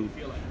the dude.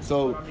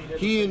 So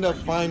he ended up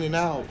finding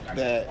out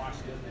that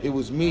it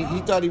was me.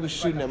 He thought he was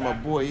shooting at my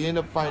boy. He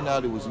ended up finding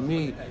out it was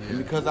me. And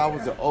because I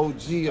was the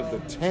OG of the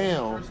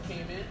town,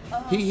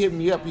 he hit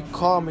me up. He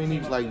called me and he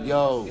was like,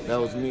 yo, that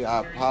was me. I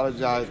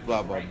apologize,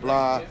 blah, blah,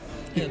 blah.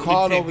 He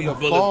called over the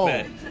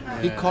phone.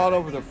 He called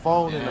over the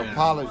phone and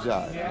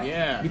apologized.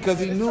 Yeah. Because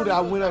he knew that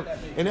I went up,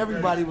 and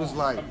everybody was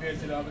like,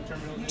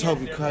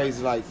 Toby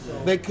crazy. Like,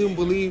 they couldn't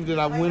believe that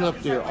I went up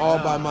there all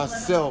by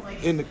myself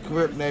in the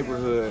Crip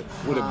neighborhood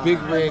with a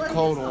big red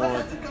coat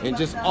on and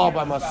just all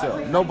by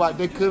myself. Nobody,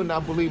 they could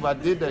not believe I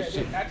did that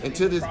shit. And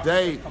to this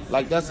day,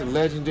 like, that's a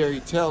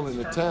legendary tale in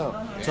the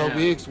town.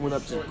 Toby Hicks went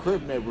up to the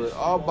Crip neighborhood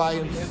all by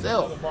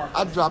himself.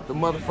 I dropped the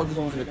motherfuckers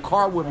who was in the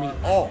car with me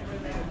off.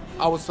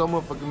 I was so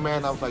motherfucking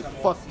mad, I was like,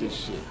 fuck this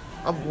shit.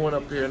 I'm going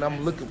up here and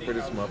I'm looking for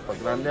this motherfucker,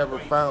 and I never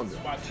found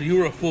him. So you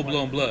were a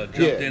full-blown Blood?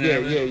 Jumped in and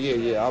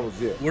everything? Yeah, I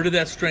was it. Where did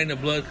that strain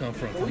of blood come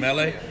from? From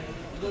LA?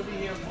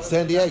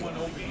 San Diego.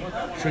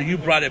 So you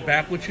brought it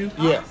back with you?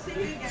 Yeah.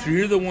 So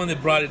you're the one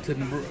that brought it to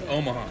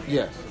Omaha?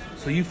 Yes.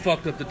 So you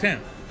fucked up the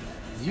town?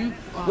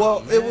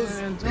 Well, it was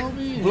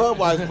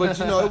blood-wise, but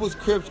you know, it was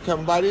Crips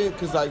coming by there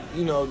because, like,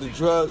 you know, the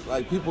drug,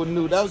 like, people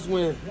knew. That was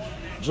when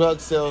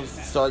drug sales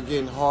started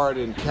getting hard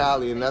in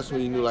Cali, and that's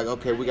when you knew, like,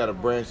 okay, we got to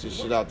branch this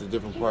shit out to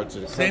different parts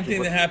of the country. Same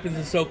thing that happens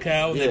in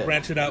SoCal. Yeah. They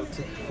branch it out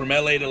from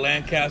LA to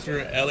Lancaster,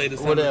 LA to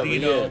San Whatever,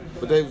 Bernardino. yeah.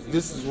 But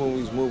this is when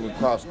we was moving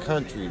cross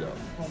country, though,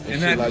 and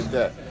And shit that- like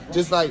that.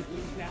 Just like,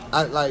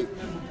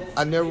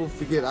 I never will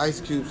forget Ice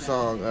Cube's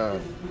song.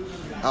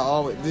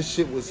 This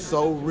shit was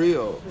so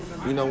real.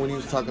 You know, when he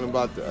was talking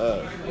about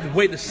the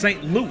Way to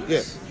St. Louis.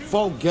 yeah,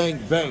 folk gang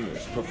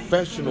bangers,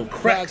 professional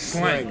crack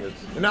slangers.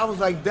 And I was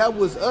like, that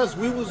was us.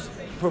 We was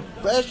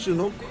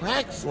professional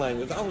crack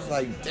slangers. I was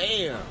like,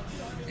 damn.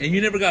 And you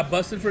never got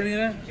busted for any of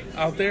that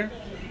out there?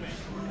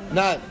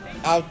 Not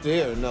out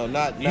there, no,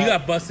 not. You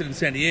got busted in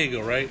San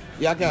Diego, right?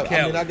 Yeah,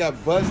 Cali. I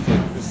got busted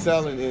for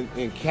selling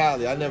in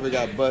Cali. I never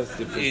got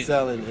busted for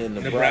selling in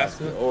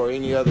Nebraska or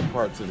any other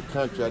parts of the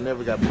country. I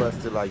never got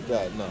busted like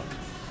that, no.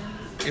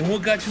 And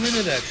what got you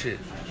into that shit?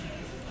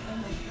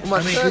 My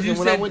I mean, 'cause cousin, you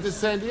when I said- went to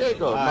San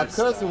Diego, my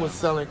cousin was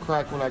selling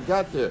crack when I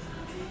got there.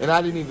 And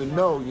I didn't even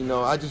know, you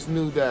know, I just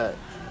knew that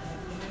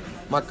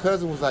my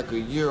cousin was like a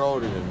year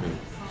older than me.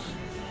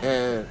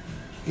 And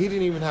he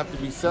didn't even have to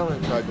be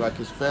selling crack. Like,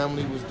 his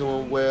family was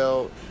doing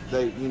well.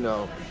 They, you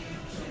know,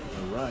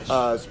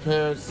 his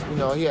parents, you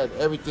know, he had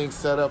everything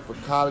set up for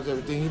college,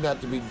 everything. He didn't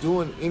have to be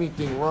doing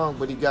anything wrong,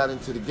 but he got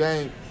into the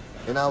game.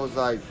 And I was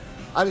like,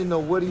 I didn't know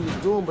what he was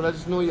doing, but I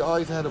just knew he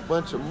always had a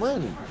bunch of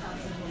money.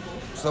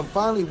 So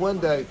finally one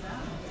day,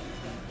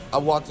 I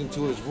walked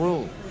into his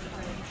room,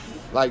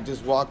 like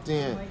just walked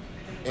in,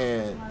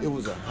 and it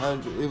was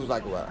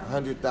like about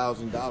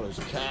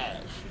 $100,000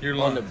 cash You're on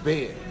lying. the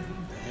bed.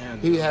 Man.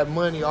 He had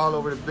money all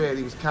over the bed.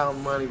 He was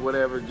counting money,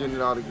 whatever, getting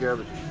it all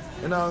together.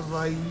 And I was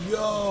like,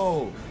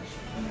 yo.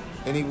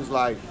 And he was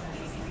like,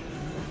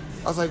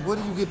 I was like, where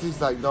do you get these?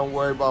 Like, don't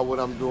worry about what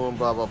I'm doing,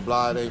 blah, blah,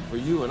 blah. It ain't for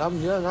you. And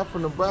I'm young. I'm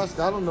from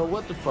Nebraska. I don't know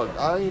what the fuck.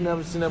 I ain't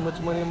never seen that much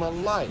money in my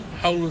life.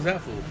 How old was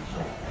that fool?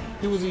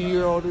 He was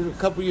a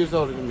couple years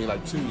older than me,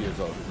 like 2 years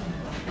older.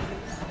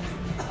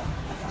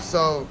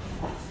 So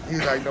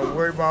he's like, don't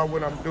worry about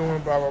what I'm doing,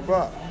 blah, blah,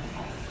 blah.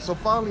 So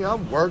finally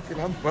I'm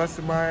working, I'm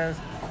busting my ass.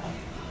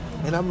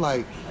 And I'm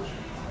like,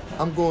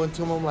 I'm going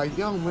to him, I'm like,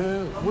 yo,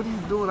 man, what are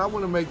you doing? I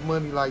want to make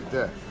money like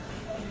that.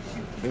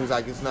 And he's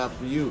like, it's not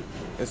for you.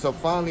 And so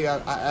finally I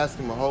asked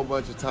him a whole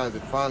bunch of times,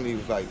 and finally he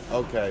was like,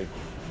 okay,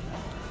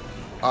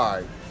 all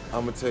right,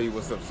 I'm going to tell you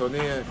what's up. So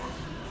then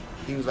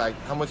he was like,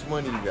 how much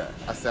money you got?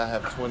 I said, I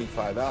have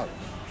 $25.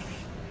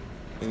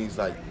 And he's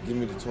like, give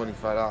me the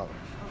 $25.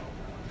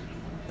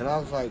 And I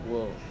was like,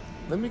 well,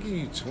 let me give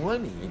you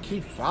 20 and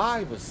keep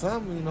 5 or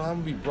something. You know,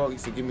 I'm gonna be broke. He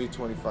said, give me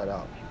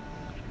 $25.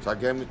 So I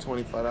gave him the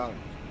 $25.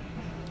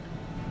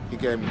 He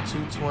gave me 2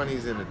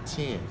 20s and a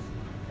 10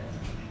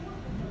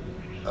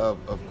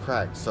 of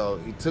crack. So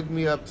he took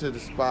me up to the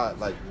spot,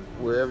 like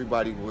where his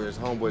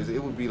homeboys, it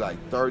would be like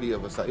 30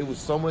 of us. It was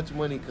so much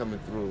money coming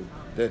through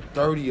that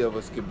 30 of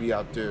us could be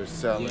out there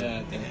selling.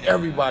 Yeah, and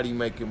everybody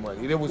making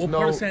money. There was What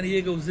part of San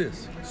Diego is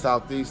this?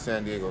 Southeast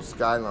San Diego,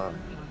 Skyline,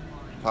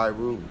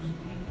 Pyru.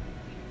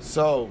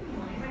 So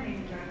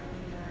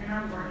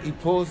he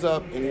pulls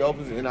up and he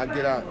opens it, and I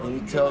get out and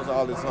he tells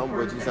all his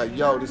homeboys, he's like,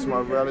 yo, this is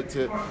my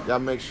relative, y'all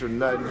make sure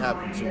nothing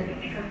happened to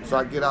him. So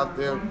I get out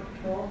there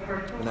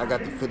and I got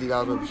the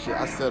 $50 worth of shit.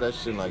 I sell that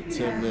shit in like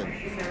 10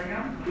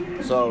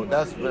 minutes. So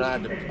that's when I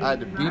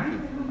had to beep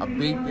him. I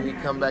beeped and he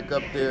come back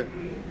up there.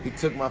 He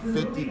took my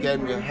 50,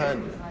 gave me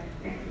 100.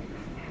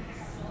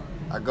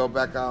 I go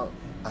back out,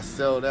 I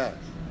sell that.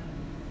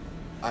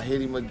 I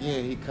hit him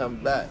again, he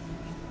come back.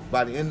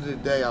 By the end of the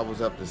day, I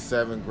was up to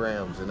 7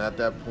 grams, and at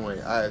that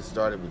point, I had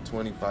started with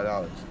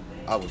 $25.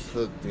 I was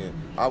hooked in.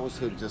 I was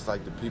hooked just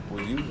like the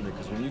people using it,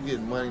 because when you get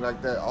money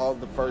like that all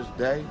the first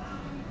day,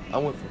 I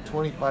went from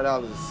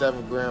 $25 to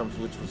 7 grams,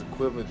 which was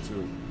equivalent to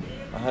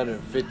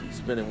 150,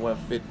 spending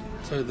 150.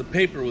 So the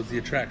paper was the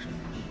attraction.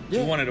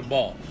 Yeah. You wanted a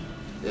ball.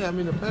 Yeah, I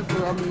mean, the paper,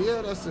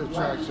 yeah, that's the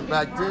attraction.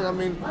 Back then, I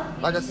mean,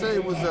 like I say,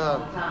 it was,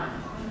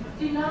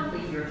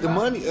 the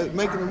money,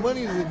 making the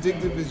money is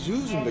addictive as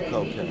using the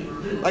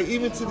cocaine. Like,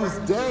 even to this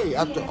day,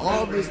 after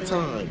all this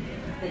time,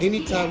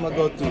 anytime I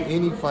go through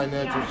any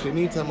financial shit,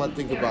 anytime I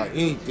think about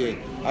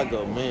anything, I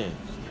go, man,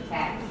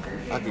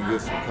 I could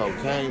get some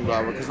cocaine,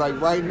 blah, blah. Because, like,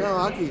 right now,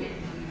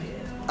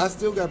 I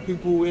still got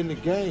people who in the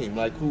game,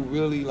 like, who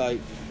really,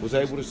 like, was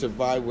able to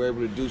survive, were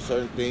able to do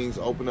certain things,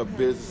 open up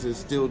businesses,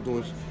 still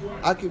doing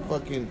I could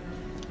fucking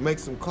make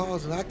some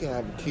calls and I can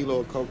have a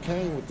kilo of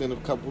cocaine within a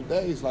couple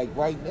days, like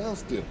right now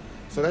still.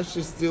 So that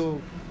shit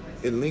still,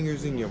 it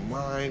lingers in your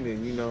mind,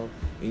 and you know,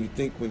 and you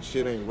think when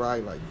shit ain't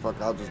right, like, fuck,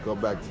 I'll just go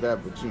back to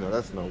that. But you know,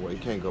 that's no way. You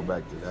can't go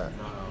back to that.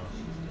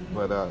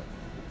 But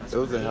it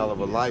was a hell of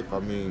a life. I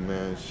mean,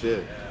 man,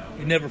 shit.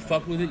 You never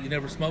fucked with it? You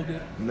never smoked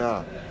it?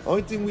 Nah.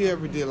 Only thing we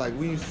ever did, like,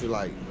 we used to,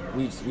 like,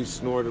 we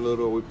snort a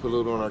little, or we put a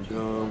little on our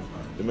gums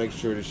to make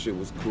sure the shit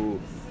was cool.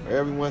 Or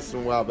every once in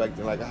a while back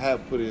then, like, I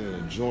had put it in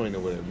a joint or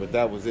whatever, but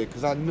that was it.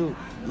 Because I knew,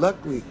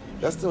 luckily,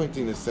 that's the only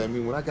thing that saved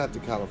me. When I got to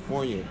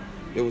California,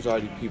 there was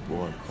already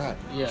people on crack.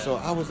 Yeah. So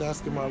I was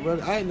asking my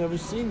brother, I ain't never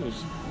seen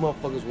this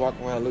motherfuckers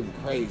walking around looking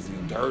crazy,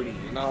 dirty,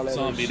 and all that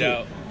other Zombied shit.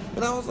 out.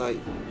 And I was like,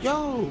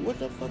 yo, what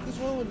the fuck is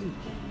wrong with you?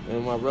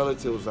 And my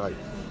relative was like,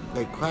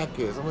 they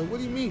crackheads. I'm like, what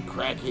do you mean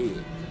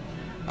crackhead?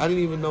 I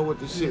didn't even know what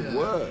the shit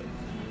was.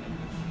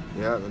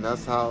 Yeah, and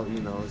that's how, you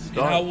know, it And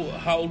started.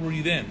 how old were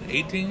you then?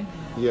 18?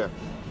 Yeah.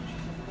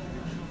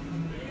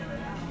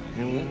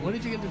 And when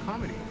did you get into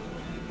comedy?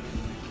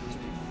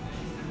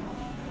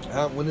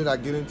 When did I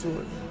get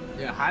into it?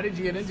 Yeah, how did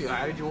you get into it?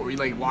 How did you, were you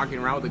like walking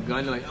around with a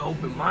gun, like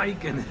open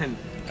mic, and then?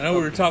 I know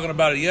we were talking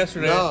about it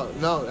yesterday.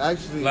 No,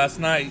 actually. Last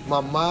night.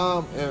 My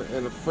mom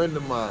and a friend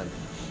of mine.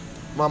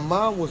 My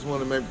mom was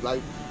one of my,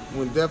 like,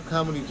 when Def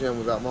Comedy Jam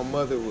was out, my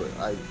mother would,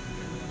 like,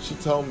 she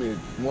told me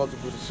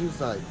multiple, she was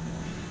like,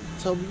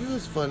 Toby, you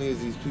as funny as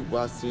these people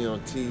I see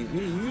on TV.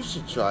 You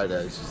should try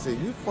that. She said,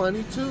 you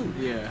funny too.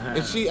 Yeah.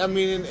 And she, I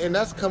mean, and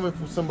that's coming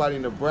from somebody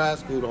in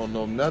Nebraska who don't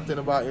know nothing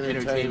about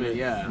entertainment.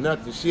 Yeah.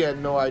 Nothing. She had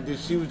no idea.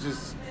 She was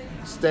just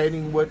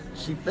stating what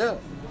she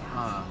felt.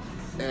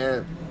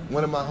 And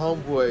one of my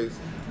homeboys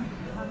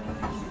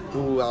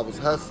who I was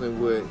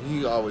hustling with,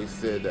 he always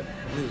said that.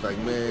 He was like,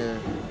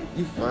 man,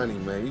 you funny,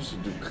 man. You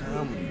should do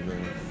comedy,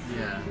 man.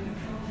 Yeah.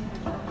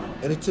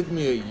 And it took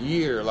me a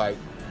year, like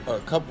a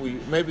couple,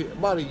 maybe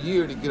about a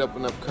year to get up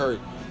enough courage.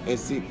 And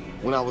see,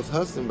 when I was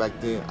hustling back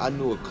then, I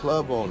knew a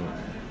club owner,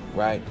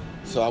 right?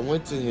 So I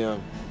went to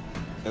him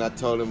and I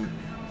told him,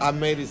 I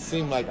made it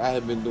seem like I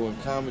had been doing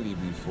comedy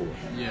before.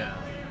 Yeah.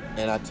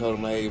 And I told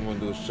him, hey, you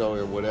want to do a show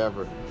or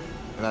whatever.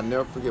 And I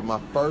never forget my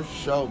first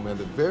show, man,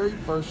 the very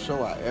first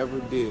show I ever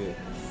did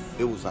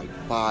it was like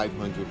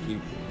 500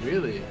 people.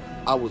 Really?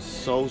 I was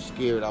so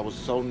scared. I was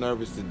so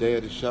nervous the day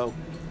of the show.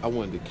 I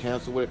wanted to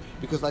cancel it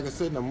because, like I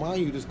said, now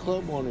mind you, this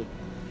club owner,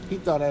 he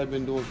thought I had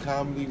been doing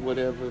comedy,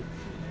 whatever,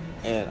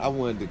 and I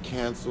wanted to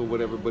cancel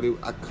whatever, but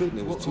I couldn't.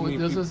 It was too many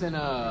This people. was in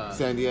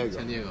San Diego.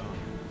 San Diego.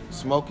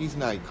 Smokey's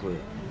nightclub.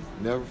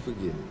 Never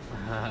forget it.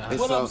 And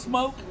What so- up,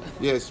 Smoke?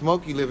 Yeah,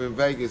 Smokey live in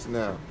Vegas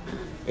now.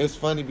 It's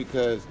funny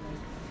because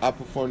I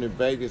performed in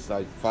Vegas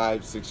like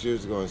 5-6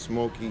 years ago, and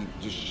Smokey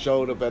just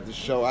showed up at the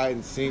show. I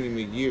hadn't seen him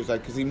in years,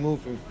 like, cause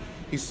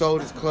he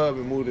sold his club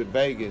and moved to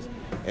Vegas,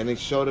 and he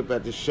showed up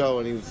at the show,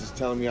 and he was just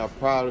telling me how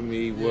proud of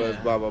me he was,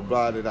 Yeah. blah blah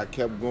blah. That I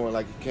kept going,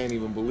 like, he can't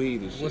even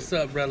believe this shit. What's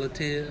up,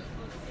 relative?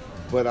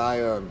 But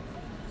I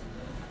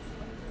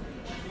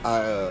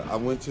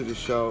went to the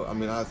show. I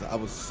mean, I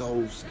was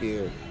so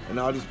scared, and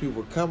all these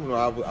people were coming.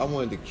 I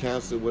wanted to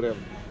cancel whatever,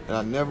 and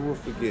I never will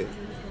forget.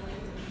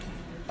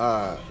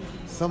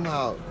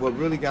 Somehow, what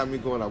really got me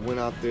going, I went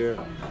out there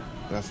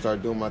and I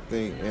started doing my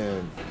thing,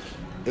 and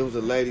it was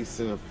a lady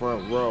sitting in the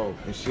front row,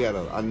 and she had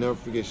I'll never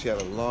forget, she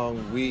had a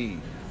long weed,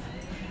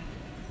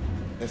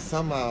 and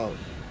somehow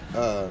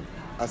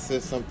I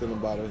said something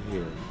about her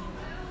hair,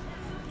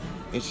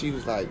 and she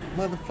was like,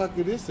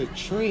 "Motherfucker, this a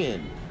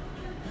trend."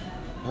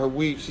 Her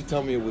weed, she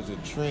told me it was a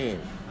trend.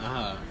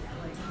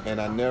 And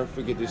I never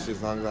forget this shit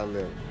as long as I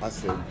live. I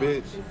said,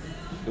 "Bitch,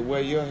 the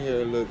way your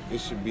hair look, it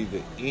should be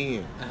the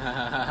end."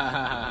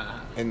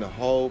 And the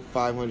whole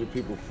 500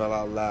 people fell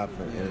out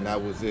laughing, and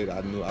that was it.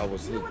 I knew I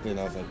was hooked in.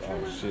 I was like,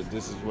 "Oh shit,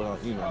 this is what I,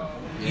 you know."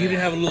 You didn't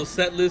have a little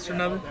set list or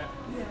nothing?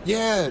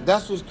 Yeah,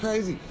 that's what's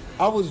crazy.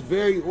 I was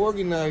very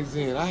organized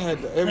in. I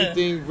had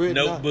everything written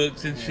out.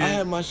 Notebooks and shit. I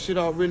had my shit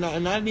all written out,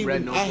 and I didn't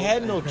Red even. I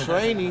had no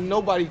training.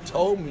 Nobody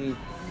told me,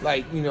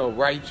 like, you know,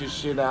 write your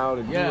shit out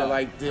and do it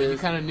like But you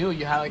this. kind of knew.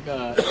 You had like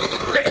an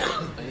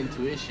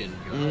intuition.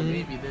 You're like, oh,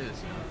 maybe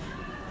this.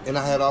 And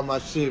I had all my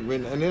shit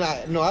written, and then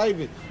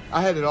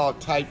I had it all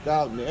typed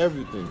out and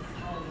everything.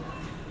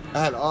 I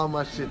had all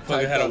my shit typed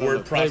Fucking had out a word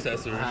on the paper.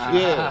 processor.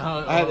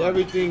 Yeah, I had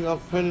everything up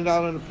printed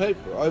out on the paper,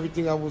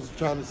 everything I was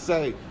trying to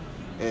say,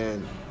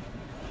 and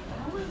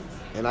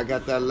I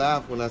got that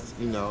laugh when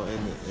you know,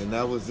 and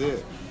that was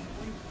it.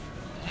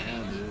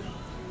 Damn, dude.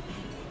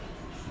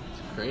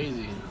 It's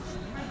crazy.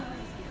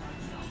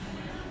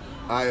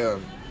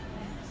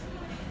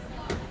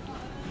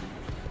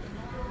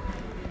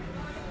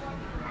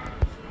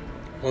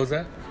 What was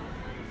that?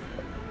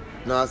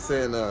 No, I'm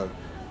saying,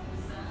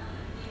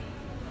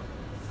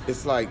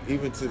 it's like,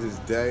 even to this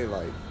day,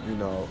 like, you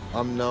know,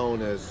 I'm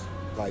known as,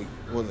 like,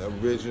 one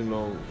of the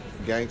original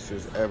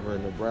gangsters ever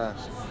in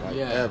Nebraska. Like,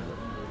 Yeah. ever.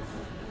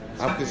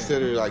 I'm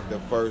considered, like, the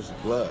first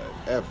blood,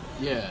 ever.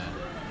 Yeah.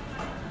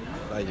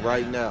 Like,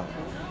 right now.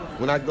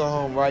 When I go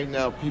home right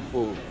now,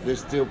 there's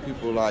still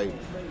people, like,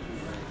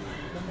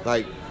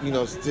 you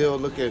know, still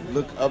look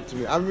up to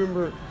me. I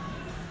remember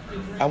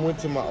I went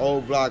to my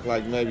old block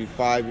like maybe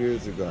 5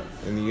 years ago,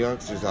 and the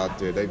youngsters out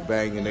there, they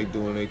banging, they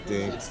doing their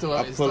thing. It's still-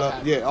 I it's pull still up,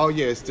 happening. yeah, oh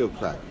yeah, it's still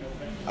crack.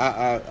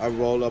 I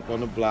roll up on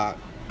the block,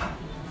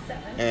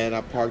 and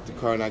I park the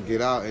car, and I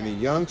get out, and the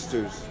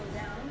youngsters,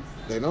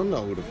 they don't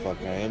know who the fuck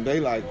I am. They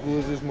like, who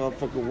is this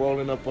motherfucker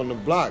rolling up on the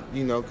block?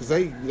 You know, cause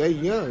they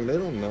young, they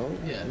don't know.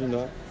 Yeah. You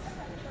know.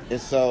 And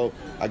so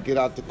I get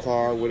out the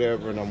car,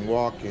 whatever, and I'm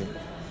walking,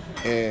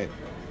 and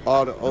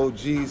all the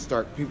OGs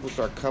people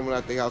start coming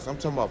out their house. I'm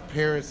talking about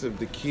parents of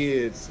the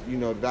kids, you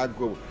know, that I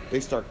grew up. They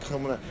start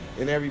coming out,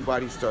 and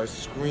everybody starts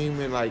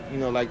screaming like, you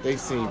know, like they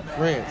seen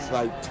Prince,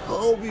 like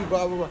Toby,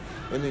 blah blah blah.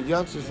 And the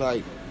youngsters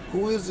like,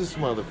 who is this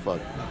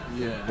motherfucker?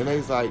 Yeah. And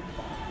they's like,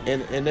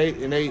 and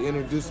they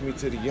introduced me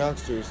to the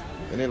youngsters,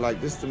 and they're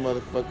like, this the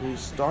motherfucker who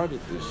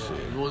started this shit.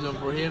 If it wasn't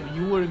for him,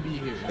 you wouldn't be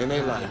here. And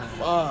they like,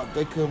 fuck,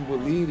 they couldn't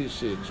believe this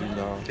shit, you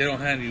know. They don't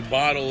hand you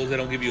bottles. They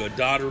don't give you a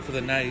daughter for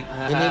the night.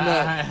 And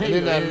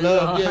then that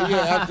love, yeah,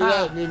 after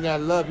that, and then that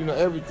love, you know,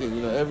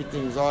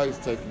 everything's always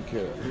taken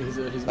care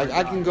of. Like,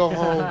 I can go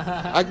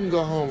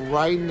home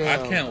right now.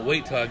 I can't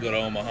wait till I go to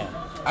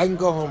Omaha. I can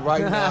go home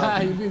right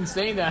now. You've been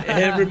saying that.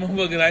 Every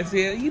motherfucker I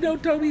see, you know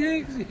Toby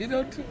Hicks, you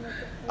know.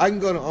 I can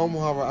go to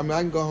Omaha. I mean,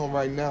 I can go home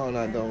right now, and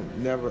I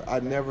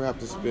never have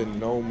to spend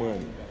no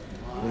money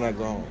when I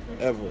go home,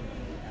 ever.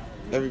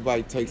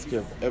 Everybody takes care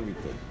of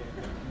everything.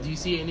 Do you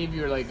see any of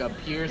your like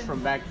peers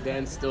from back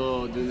then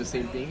still doing the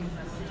same thing,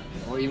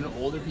 or even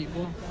older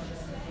people?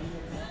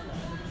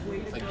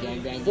 Like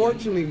gang.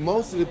 Fortunately,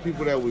 most of the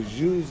people that was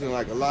using,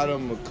 like, a lot of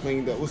them are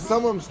cleaned up. Well,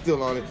 some of them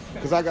still on it,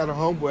 because I got a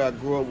homeboy I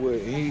grew up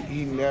with, and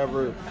he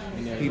never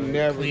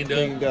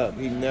cleaned up.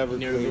 He never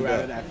Never cleaned grew out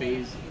of up. that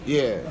phase.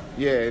 Yeah,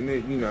 and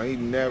it, you know, he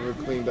never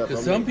cleaned up.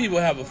 Because some people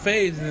have a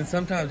phase, and then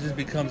sometimes it just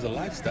becomes a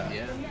lifestyle.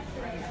 Yeah.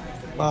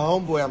 My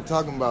homeboy I'm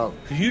talking about,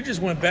 Because you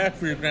just went back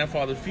for your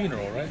grandfather's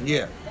funeral, right?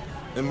 yeah,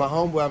 and my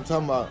homeboy I'm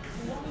talking about,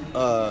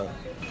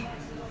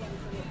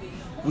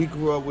 we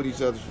grew up with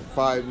each other for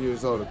 5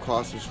 years old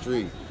across the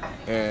street,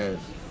 and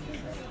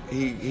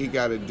he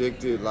got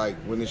addicted like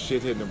when the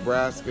shit hit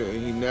Nebraska,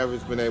 and he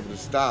never's been able to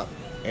stop.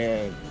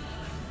 And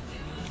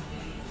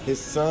his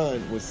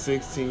son was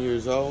 16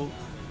 years old,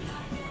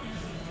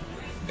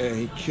 and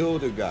he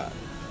killed a guy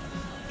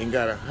and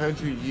got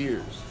 100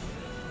 years.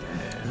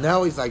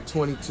 Now he's like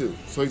 22,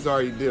 so he's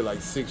already did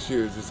like 6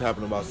 years. This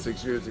happened about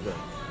 6 years ago.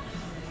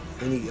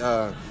 And he,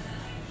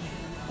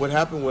 what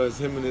happened was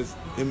him and his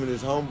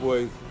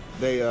homeboy,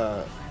 they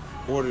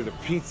ordered a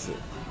pizza,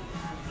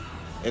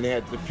 and they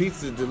had the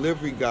pizza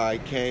delivery guy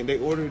came. They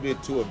ordered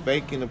it to a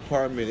vacant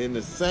apartment in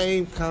the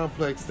same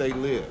complex they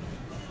live.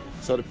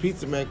 So the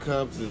pizza man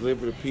comes to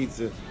deliver the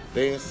pizza.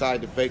 They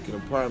inside the vacant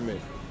apartment,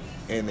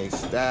 and they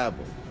stab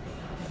him.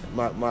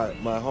 My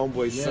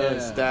homeboy's son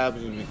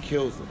stabs him and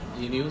kills him.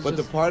 But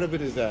the part of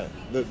it is that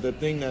the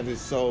thing that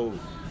is so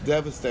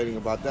devastating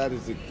about that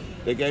is that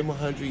they gave him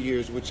 100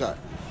 years, which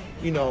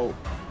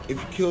if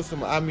you kill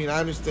someone, I mean, I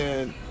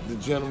understand the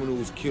gentleman who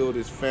was killed,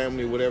 his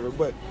family, whatever,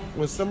 but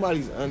when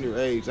somebody's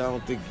underage, I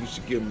don't think you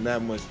should give him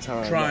that much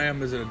time. Try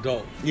him as an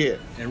adult. Yeah.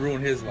 And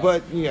ruin his life.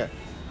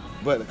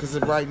 But because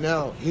as of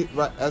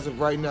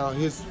right now,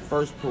 his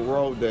first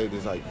parole date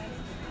is like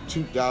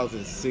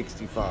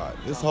 2065.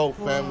 His whole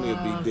family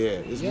will be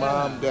dead. His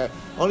mom, dad.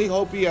 Only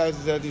hope he has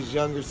is that his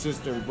younger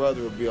sister and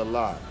brother will be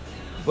alive.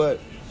 But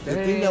the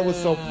thing that was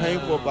so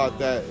painful about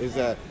that is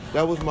that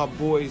was my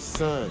boy's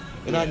son.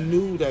 And I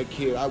knew that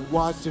kid. I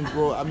watched him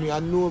grow. I mean, I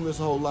knew him his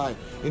whole life.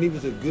 And he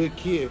was a good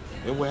kid.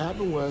 And what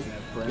happened was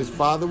his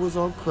father was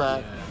on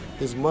crack.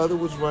 His mother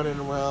was running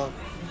around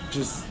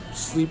just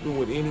sleeping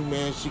with any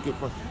man she could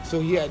find. So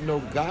he had no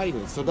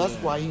guidance. So that's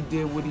why he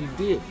did what he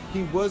did.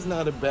 He was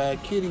not a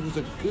bad kid. He was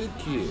a good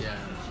kid. Yeah.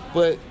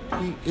 But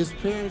his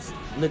parents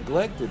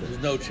neglected him.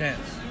 There's no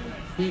chance.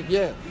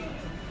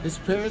 His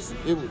parents,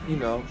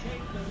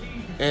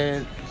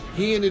 and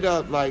he ended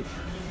up like,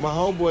 my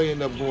homeboy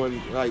ended up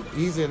going, like,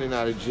 he's in and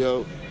out of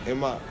jail.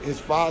 And his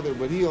father,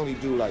 but he only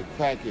do like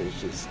crackhead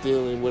shit,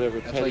 stealing, whatever,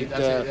 petty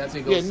theft.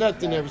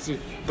 Nothing ever seen.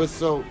 But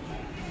so,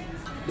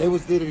 they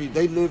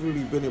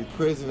literally been in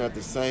prison at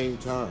the same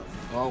time.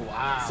 Oh,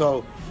 wow.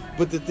 So,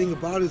 but the thing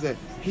about it is that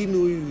he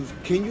knew he was,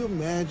 can you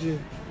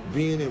imagine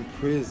being in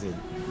prison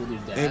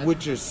and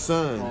with your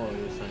son,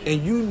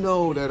 and you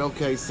know that,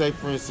 okay, say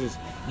for instance,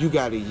 you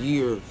got a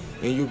year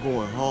and you're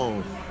going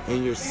home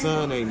and your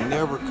son ain't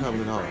never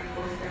coming home.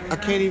 I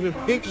can't even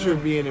picture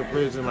being in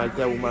prison like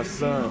that with my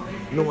son,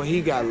 knowing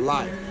he got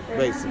life,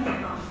 basically.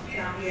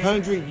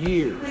 100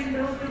 years.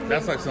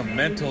 That's like some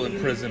mental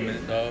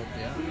imprisonment, dog.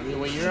 Yeah.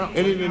 When you're out.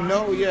 And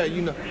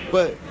then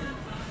but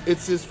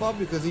it's his fault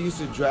because he used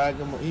to drag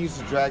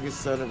his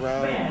son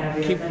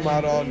around, keep him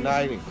out all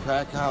night in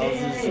crack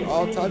houses,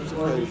 all types of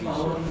crazy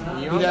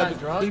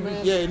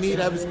shit. And he'd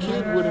have his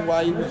kid with him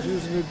while he was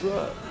using the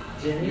drug.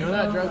 You know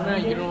that drug,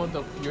 man?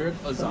 You're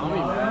a zombie,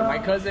 man. My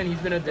cousin, he's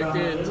been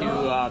addicted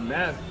to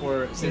meth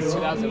since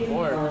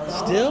 2004.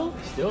 Still,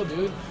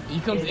 dude. He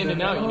comes in and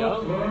out,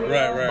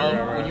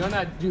 Right. When you're on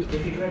that, dude.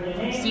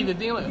 See, the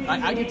thing,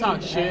 I can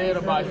talk shit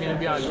about him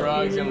being on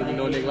drugs and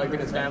neglecting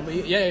his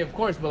family. Yeah, of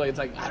course, but it's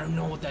like I don't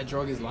know what that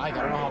drug is like.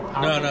 I don't know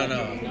how powerful.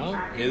 No.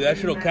 Yeah, that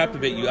shit'll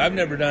captivate you. I've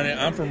never done it.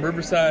 I'm from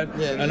Riverside.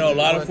 Yeah, I know a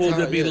lot of fools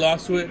that be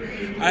lost to it.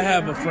 I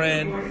have a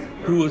friend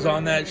who was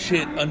on that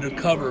shit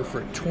undercover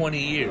for 20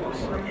 years.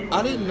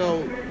 I didn't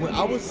know, when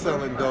I was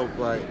selling dope,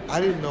 right,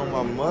 I didn't know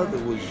my mother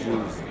was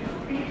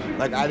using.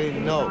 Like, I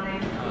didn't know.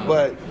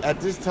 But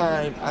at this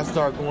time, I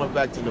started going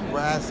back to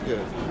Nebraska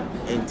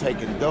and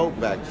taking dope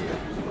back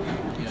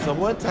there. So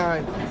one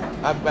time,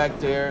 I'm back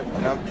there,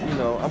 and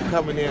I'm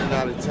coming in and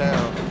out of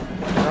town.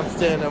 And I'm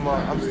staying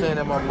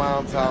at my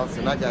mom's house,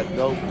 and I got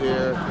dope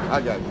there.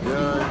 I got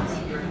guns.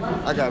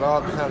 I got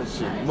all kind of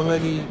shit,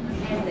 money,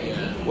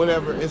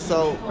 whatever. And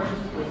so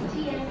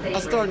I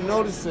started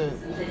noticing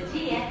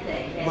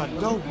my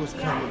dope was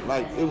coming,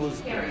 like, it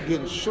was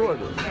getting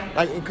shorter.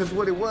 Like, because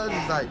what it was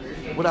is like,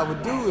 what I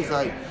would do is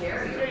like,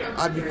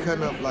 I'd be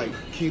cutting up like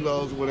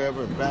kilos,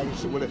 whatever, and bagging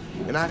shit, whatever,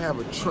 and I'd have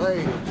a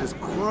tray of just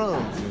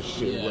crumbs and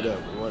shit,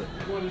 whatever.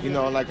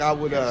 Like I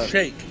would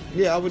shake.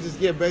 Yeah, I would just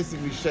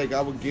basically shake.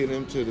 I would get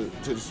him to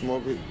the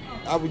smoker.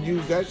 I would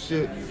use that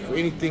shit for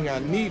anything I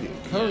needed,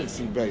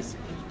 currency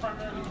basically.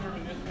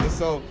 And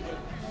so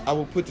I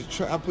would put the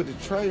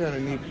tray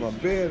underneath my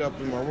bed up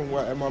in my room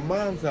at my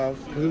mom's house.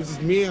 It was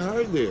just me and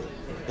her there,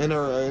 and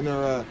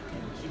her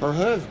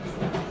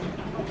husband.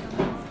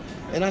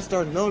 And I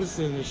started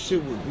noticing the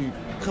shit would be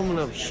coming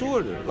up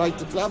shorter. Like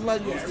I'm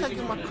like, what's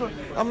taking my crumbs?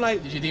 I'm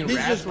like, these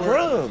just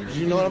crumbs.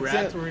 You know what I'm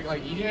saying? Were,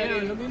 like, eating it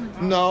or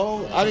something?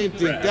 No, I didn't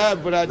think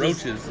that, but I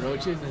just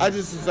roaches. I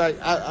just was like,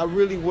 I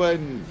really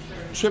wasn't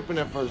tripping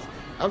at first.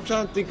 I'm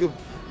trying to think of.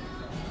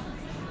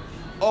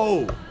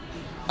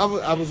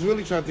 I was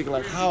really trying to think of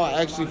like how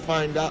I actually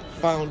found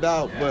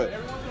out, but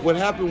what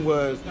happened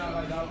was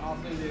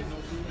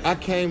I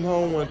came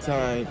home one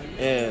time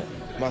and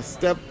my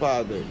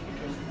stepfather,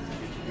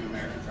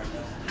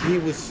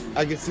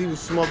 I guess he was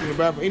smoking in the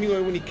bathroom.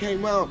 Anyway, when he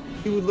came out,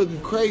 he was looking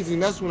crazy,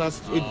 and that's when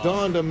it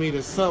dawned on me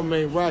that something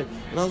ain't right.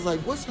 And I was like,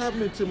 what's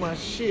happening to my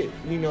shit?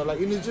 And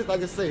it's just,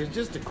 like I say, it's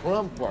just the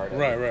crumb part.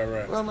 Right.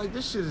 And I'm like,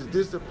 this shit is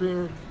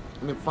disappearing.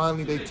 And then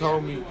finally they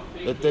told me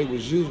that they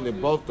was using it,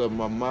 both of them,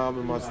 my mom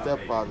and my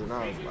stepfather, and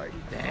I was like,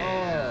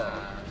 damn.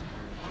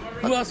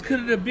 Who else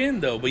could it have been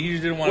though? But you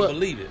just didn't want to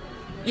believe it.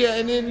 Yeah,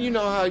 and then you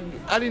know how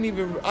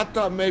I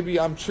thought maybe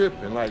I'm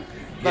tripping.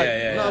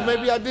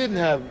 Maybe I didn't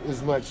have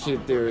as much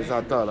shit there as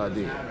I thought I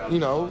did. You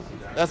know,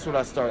 that's what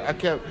I started. I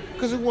kept,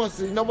 because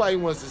nobody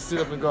wants to sit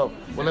up and go,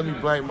 well, let me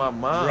blame my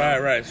mom.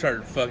 Right.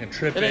 Started fucking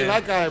tripping. It ain't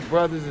like I had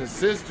brothers and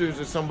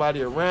sisters or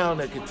somebody around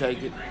that could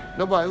take it.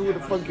 Nobody, who the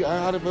fuck,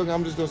 how the fuck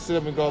I'm just going to sit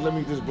up and go, let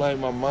me just blame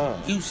my mom.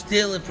 You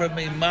stealing from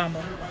me,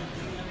 mama.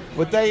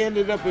 But they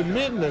ended up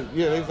admitting it.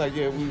 Yeah, they was like,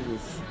 yeah, we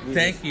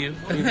Thank you.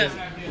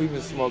 We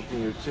been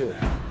smoking your shit.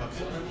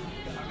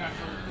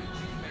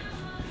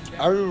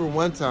 I remember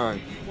one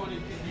time,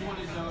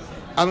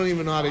 I don't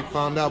even know how they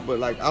found out, but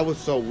like I was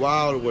so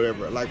wild or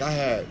whatever. Like I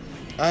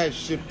had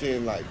shipped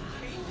in like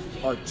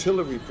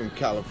artillery from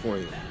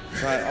California.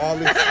 So I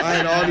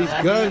had all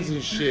these guns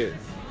and shit.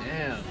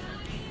 Damn.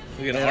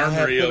 We got an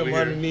armory over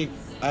here.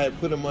 I had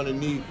put them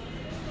underneath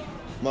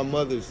my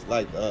mother's,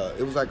 like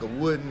it was like a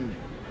wooden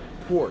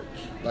porch,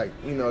 like,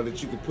 you know,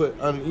 that you could put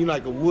on, you know,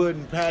 like a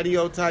wooden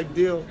patio type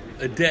deal.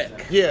 A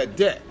deck. Yeah, a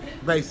deck,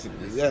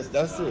 basically.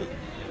 That's it.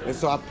 And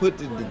so I put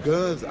the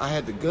guns, I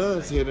had the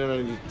guns hidden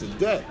underneath the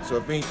deck. So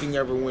if anything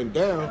ever went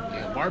down,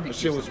 the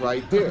shit was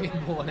right there.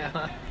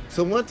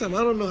 So one time,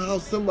 I don't know how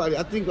somebody,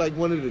 I think like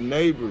one of the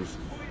neighbors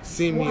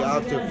seen me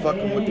out there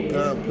fucking with the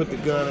gun, put the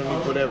gun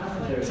underneath,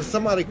 whatever. So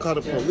somebody called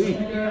the police.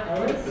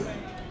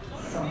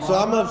 So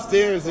I'm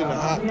upstairs in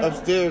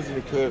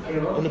the crib,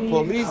 and the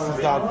police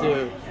is out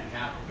there.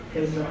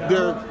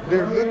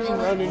 They're looking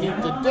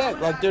underneath the deck,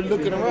 like they're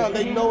looking around.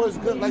 They know it's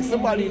good, like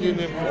somebody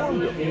didn't inform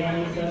them.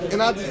 And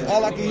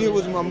all I could hear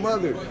was my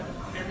mother.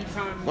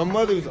 My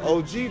mother was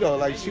OG though,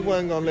 like she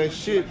wasn't gonna let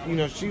shit, you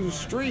know, she was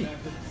street.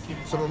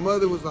 So my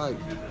mother was like,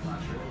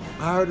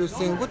 I heard her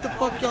saying, what the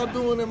fuck y'all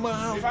doing in my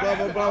house, blah,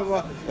 blah, blah,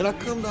 blah. And I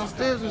come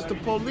downstairs, it's the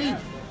police.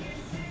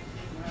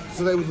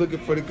 So they was looking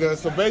for the gun.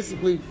 So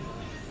basically,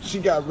 she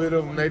got rid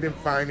of them, they didn't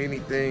find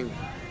anything.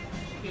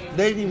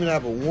 They didn't even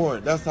have a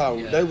warrant. That's how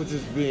they were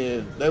just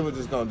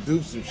gonna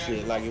do some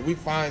shit. Like if we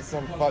find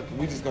some fuck,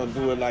 we just gonna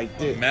do it like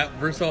this. Map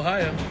versus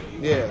Ohio.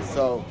 Yeah,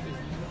 so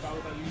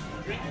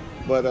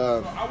but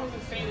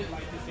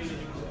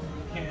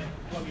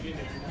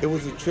it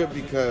was a trip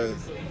because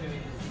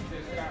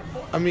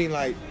I mean,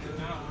 like,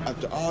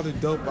 after all the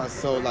dope I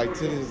sold, like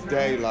to this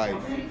day, like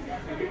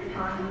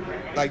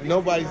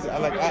nobody's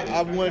like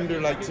I wonder,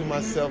 like, to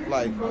myself,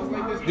 like,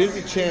 there's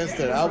a chance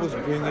that I was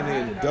bringing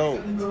in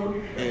dope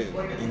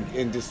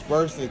and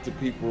dispersing it to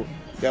people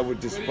that were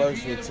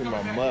dispersing it to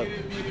my mother.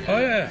 Oh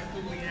yeah.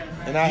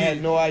 And I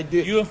had no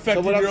idea. You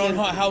affected your own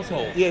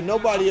household. Yeah,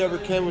 nobody ever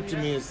came up to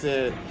me and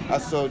said, I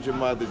sold your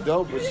mother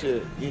dope or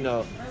shit, you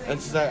know. And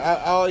she's like, I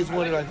always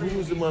wondered, like, who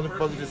was the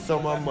motherfucker that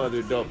sold my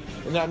mother dope?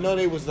 And I know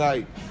they was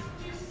like,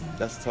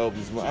 that's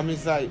Toby's mother. I mean,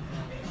 it's like,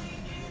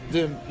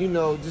 then, you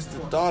know, just the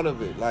thought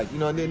of it. Like, you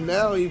know, and then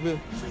now even,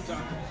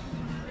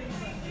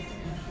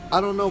 I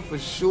don't know for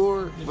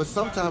sure, but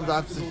sometimes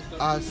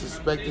I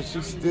suspect that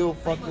she's still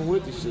fucking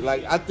with this shit.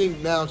 Like, I think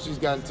now she's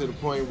gotten to the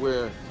point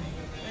where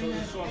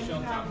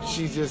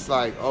she's just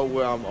like, oh,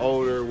 well, I'm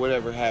older,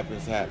 whatever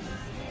happens, happens.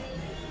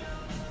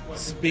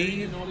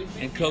 Speed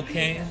and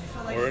cocaine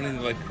or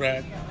anything like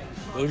crack,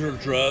 those are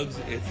drugs.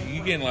 If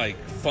you can, like,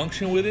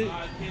 function with it,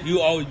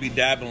 you always be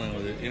dabbling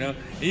with it, you know?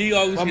 And you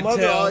always my can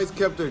mother tell. always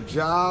kept her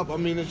job. I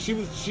mean, my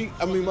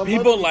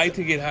People mother, like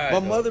to get high. My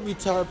though. mother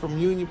retired from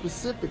Union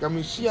Pacific. I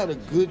mean, she had a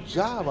good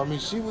job. I mean,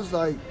 she was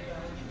like,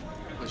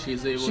 she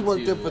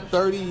worked there for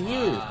 30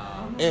 years.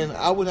 And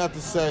I would have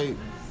to say,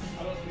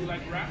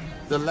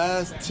 the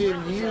last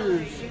 10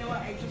 years,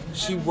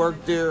 she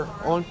worked there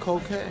on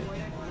cocaine.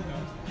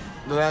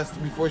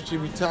 Before she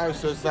retired.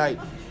 So it's like,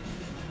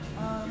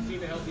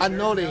 I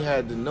know they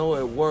had to know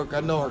at work.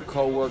 I know her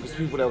co-workers,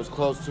 people that was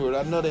close to her.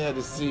 I know they had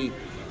to see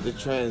the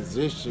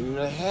transition. You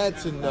know, they had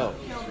to know.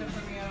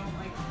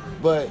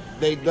 But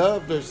they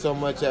loved her so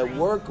much at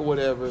work or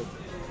whatever,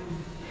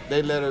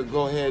 they let her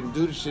go ahead and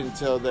do the shit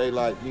until they,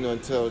 like, you know,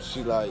 until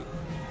she, like,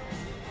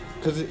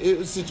 because it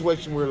was a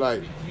situation where,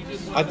 like,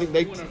 I think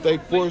they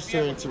forced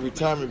her into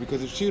retirement,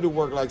 because if she would have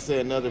worked, like,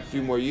 say, another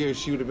few more years,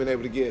 she would have been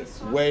able to get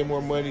way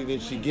more money than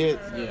she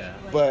gets. Yeah.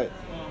 But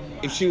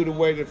if she would have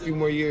waited a few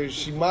more years,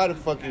 she might have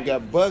fucking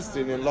got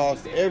busted and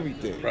lost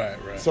everything. Right.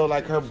 So,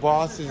 like, her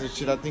bosses and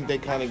shit, I think they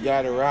kind of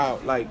got her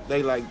out. Like,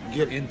 they, like,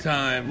 in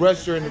time,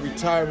 rushed her into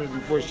retirement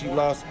before she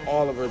lost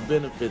all of her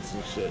benefits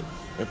and shit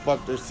and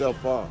fucked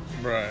herself off.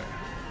 right.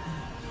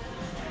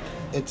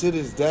 And to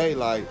this day,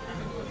 like,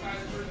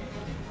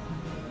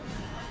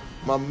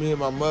 me and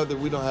my mother,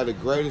 we don't have the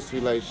greatest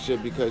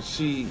relationship because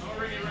she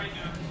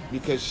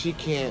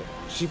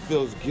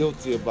feels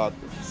guilty about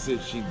the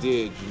shit she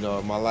did, you know,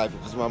 in my life.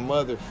 Because my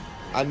mother,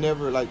 I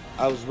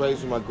was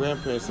raised with my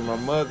grandparents, and my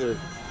mother,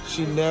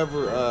 she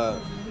never,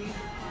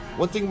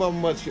 one thing about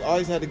my mother, she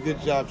always had a good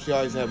job, she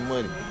always had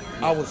money.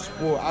 I was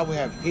spoiled. I would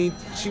have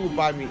anything, she would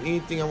buy me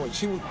anything I want.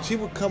 She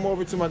would come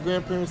over to my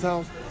grandparents'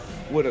 house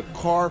with a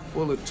car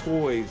full of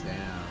toys.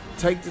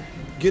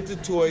 Get the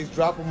toys,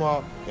 drop them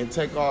off, and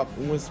take off,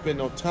 and wouldn't spend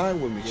no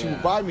time with me. She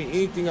would buy me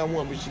anything I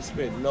want, but she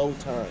spent no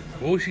time.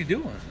 What was she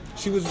doing?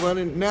 She was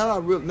running. Now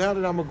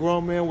that I'm a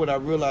grown man, what I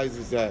realize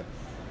is that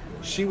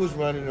she was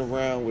running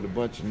around with a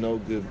bunch of no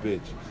good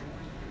bitches.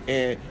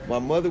 And my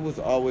mother was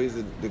always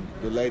the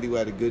lady who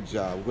had a good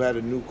job, who had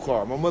a new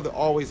car. My mother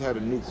always had a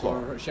new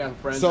car.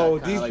 So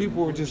these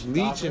people were just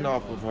leeching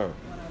off of her.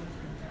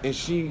 And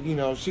she, you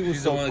know, she was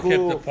She's so the one cool. that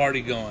kept the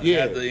party going.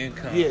 Yeah, Had the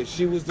income. Yeah,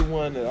 she was the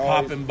one that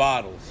always, Popping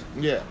bottles.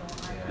 Yeah,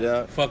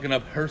 yeah, Fucking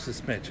up her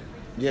suspension.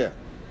 yeah.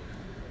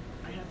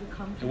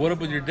 And what up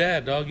with your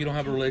dad, dog? You don't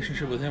have a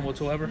relationship with him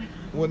whatsoever?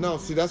 Well, no,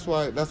 see, that's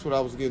what I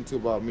was getting to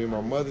about me and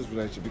my mother's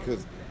relationship,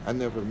 because I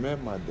never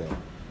met my dad,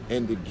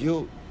 and the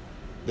guilt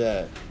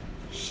that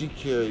she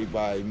carried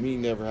by me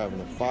never having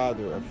a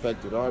father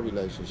affected our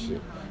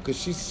relationship. Because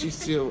she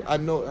still, I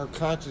know her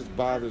conscience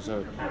bothers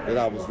her that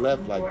I was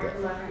left like that.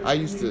 I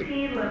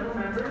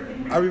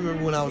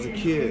remember when I was a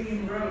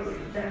kid,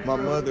 my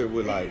mother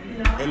would like,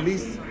 at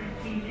least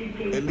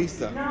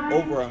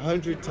over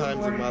 100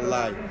 times in my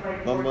life,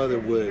 my mother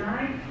would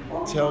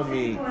tell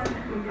me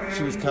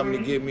she was coming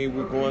to get me,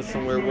 we're going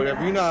somewhere,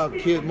 whatever. You know how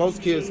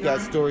most kids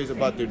got stories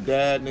about their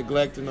dad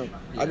neglecting them.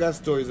 I got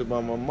stories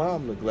about my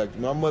mom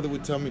neglecting me. My mother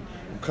would tell me,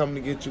 I'm coming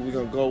to get you, we're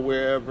going to go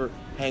wherever,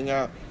 hang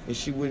out, and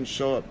she wouldn't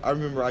show up. I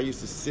remember I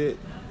used to sit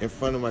in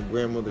front of my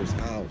grandmother's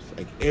house,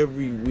 like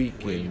every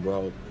weekend,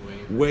 bro,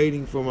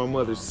 waiting for my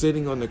mother,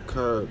 sitting on the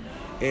curb,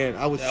 and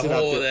I would sit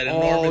out there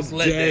all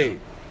day.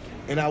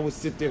 And I would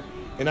sit there,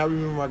 and I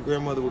remember my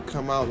grandmother would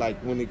come out like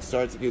when it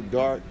starts to get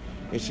dark,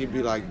 and she'd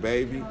be like,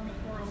 baby,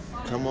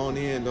 come on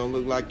in, don't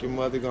look like your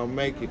mother gonna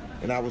make it.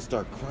 And I would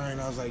start crying.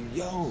 I was like,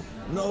 yo,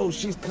 no,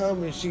 she's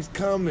coming.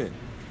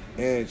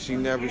 And she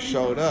never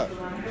showed up.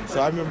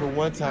 So I remember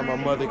one time my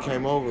mother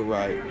came over,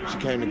 right? She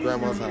came to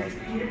grandma's house,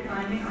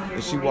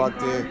 and she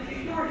walked in,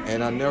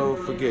 and I never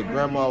forget,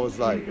 grandma was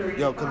like,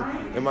 yo, come.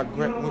 And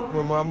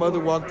when my mother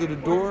walked through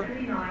the door,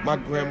 my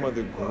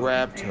grandmother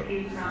grabbed her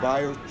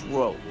by her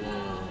throat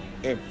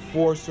and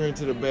forced her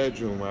into the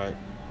bedroom, right?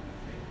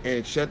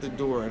 And shut the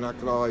door, and I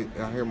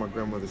hear my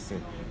grandmother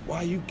saying,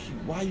 why you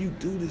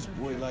do this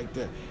boy like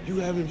that? You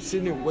have him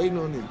sitting there waiting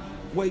on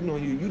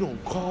you. You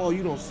don't call,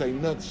 you don't say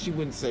nothing. She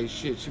wouldn't say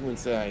shit. She wouldn't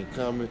say I ain't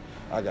coming.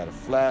 I got a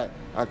flat.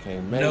 I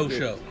can't make it. No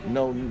show.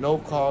 No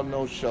call,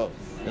 no show.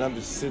 And I'm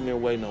just sitting there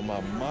waiting on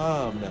my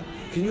mom now.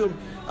 Can you,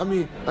 I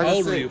mean, like How I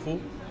old said, were you,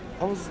 fool?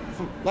 I was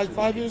like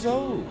 5 years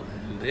old.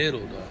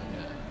 Little, dog.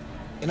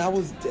 And I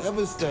was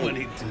devastated.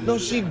 22. No,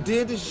 she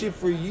did this shit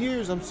for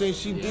years. I'm saying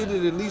she did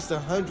it at least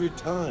 100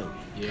 times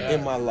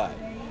in my life.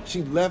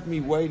 She left me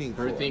waiting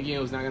for Her thinking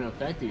it was not gonna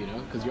affect you, you know,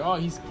 because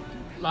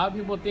a lot of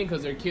people think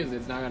because they're kids, they're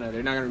not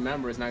gonna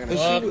remember. It's not gonna.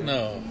 Fuck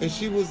no. And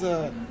she was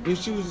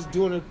just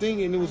doing her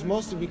thing, and it was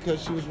mostly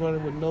because she was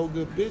running with no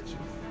good bitches.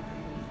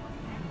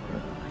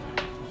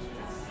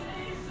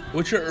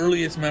 What's your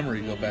earliest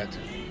memory go back to?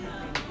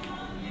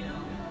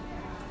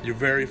 Your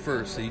very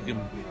first, so you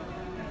can...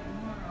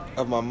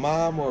 Of my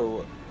mom or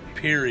what?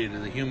 Period,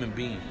 as a human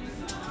being.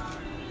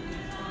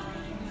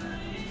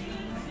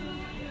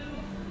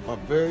 My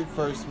very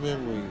first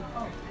memory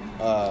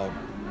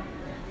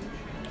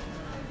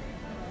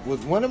was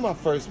one of my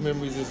first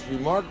memories. Is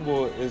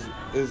remarkable.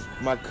 Is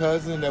my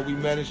cousin that we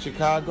met in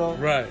Chicago.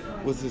 Right.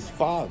 Was his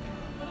father,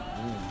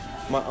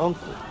 my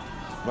uncle,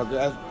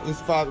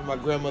 his father, my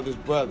grandmother's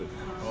brother.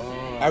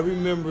 Oh. I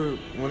remember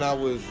when I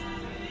was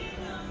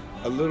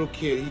a little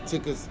kid. He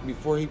took us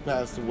before he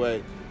passed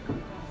away.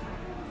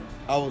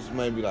 I was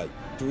maybe like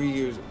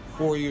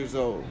 4 years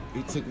old.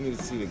 He took me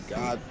to see The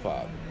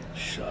Godfather.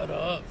 Shut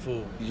up,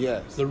 fool.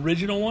 Yes. The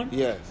original one?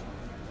 Yes.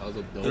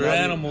 They're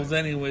animals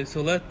anyway,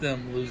 so let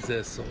them lose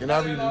their soul. And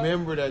I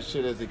remember that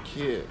shit as a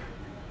kid.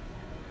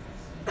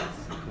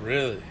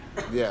 Really?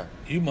 Yeah.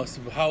 You must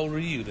have... How old were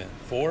you then?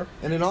 4?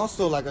 And then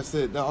also, like I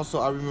said,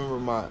 I remember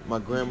my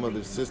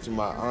grandmother's sister,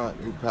 my aunt,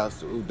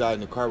 who died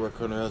in a car wreck,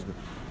 her and her husband.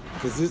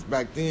 Because this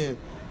back then,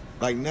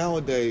 like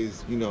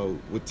nowadays, you know,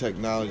 with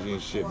technology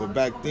and shit, but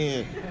back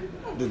then,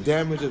 the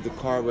damage of the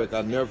car wreck,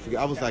 I'll never forget.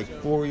 I was like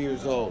 4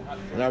 years old,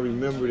 and I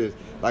remember this,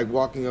 like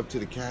walking up to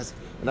the casket.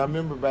 And I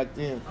remember back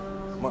then,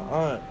 my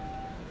aunt,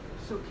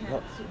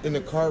 in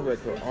the car wreck,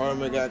 her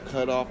arm had got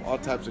cut off, all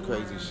types of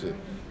crazy shit.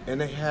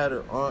 And they had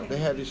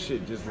this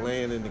shit just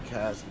laying in the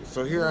casket.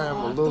 So here I am,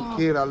 a little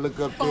kid, I look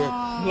up there.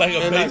 Like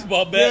a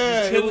baseball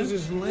bat? Yeah, it was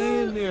just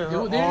laying there. They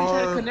didn't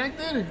try to connect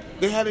it?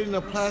 They had it in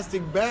a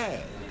plastic bag.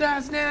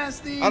 That's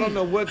nasty. I don't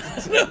know what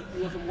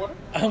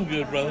I'm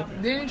good, brother.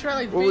 They didn't try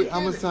like Well,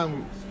 how much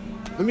time?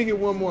 Let me get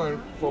one more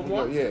before we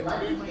go.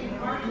 Yeah.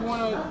 You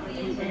wanna,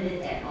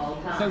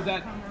 because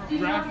that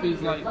draft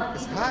is like,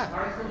 It's hot.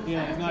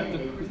 yeah,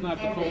 it's not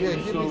the cold. Yeah,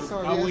 give me so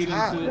some. I'll Yeah, wait it's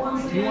hot.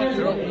 until you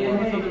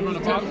want something from the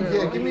box.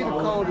 Yeah, give me the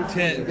code.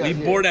 We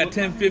board at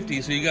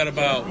 10:50, so you got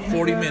about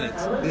 40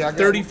 minutes. Yeah, I got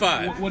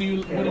 35. What do you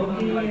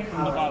like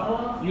from the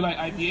bottom? You like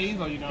IPAs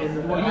or you know?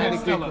 Well, you I had had to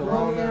get Stella.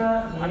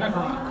 Corona. I got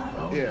Corona.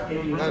 Yeah,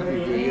 that'd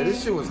be good. Yeah,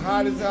 this shit was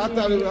hot as hell.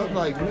 I was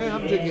like, man,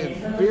 I'm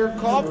drinking beer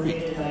coffee.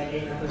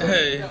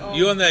 Hey,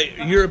 you on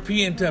that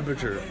European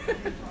temperature.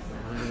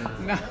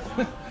 Now,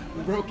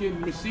 broken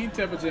machine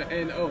temperature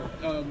and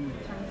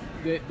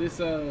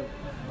this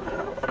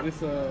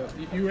This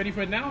you ready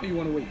for it now or you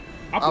want to wait?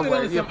 I'll I'll put it wait.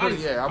 on Yeah, some put it-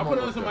 ice. yeah, I'm I'll put it on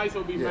almost some done. ice.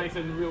 It'll be Yeah. nice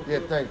and real Yeah,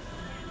 quick. thanks.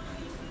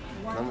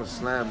 I'm gonna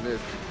slam this.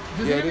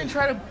 Does Yeah, he even they-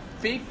 try to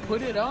fake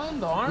put it on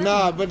the arm?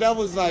 Nah, but that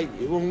was like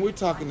when we're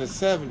talking the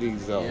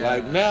 70s though. Yeah.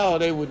 Like now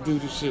they would do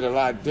the shit a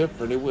lot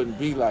different. It wouldn't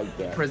be like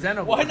that.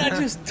 Presentable. Why not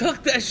just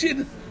tuck that shit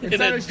in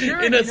Inside a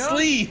shirt, in a you know?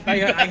 sleeve?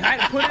 Like, I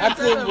had to put it I inside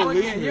couldn't the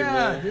believe fucking- it, yeah,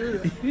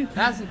 man.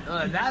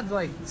 dude. That's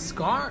like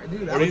scar,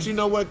 dude. But you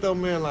know what though,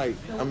 man? Like,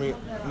 I mean,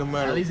 no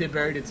matter. At least they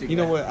buried it together. You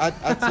know what?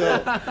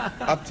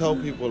 I've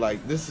told people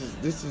like this is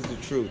the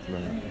truth,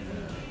 man.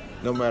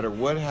 No matter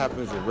what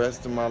happens the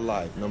rest of my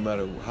life, no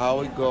matter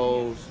how it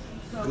goes,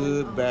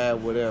 good,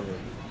 bad, whatever,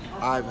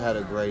 I've had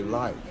a great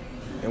life.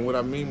 And what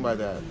I mean by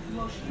that,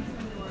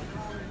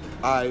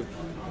 I've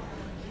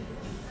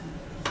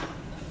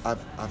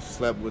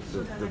slept with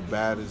the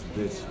baddest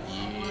bitch.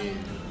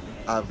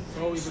 I've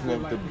Always a good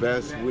smoked the life.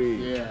 best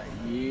weed.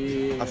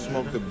 Yeah. I've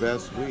smoked the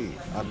best weed.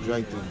 I've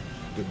drank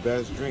the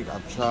best drink.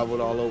 I've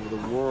traveled all over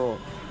the world.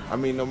 I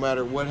mean, no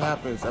matter what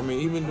happens, I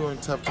mean, even during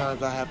tough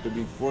times, I have to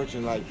be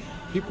fortunate. Like,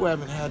 people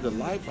haven't had the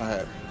life I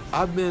had.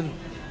 I've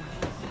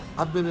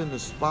been in the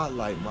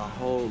spotlight my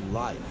whole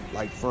life.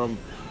 Like, from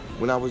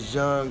when I was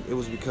young, it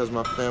was because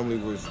my family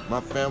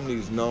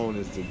is known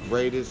as the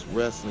greatest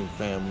wrestling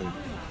family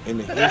in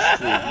the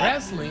history.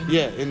 Wrestling?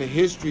 Yeah, in the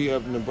history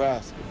of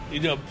Nebraska. You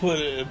know,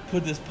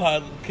 put this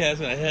podcast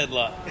in a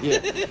headlock.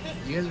 Yeah.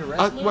 You guys are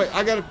wrestlers? Wait,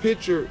 I got a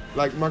picture,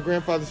 like my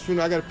grandfather's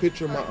funeral, I got a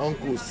picture of my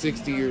uncle who's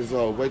 60 years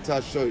old. Wait till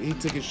I show you. He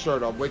took his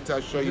shirt off. Wait till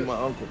I show you my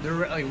uncle. They're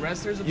like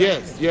wrestlers?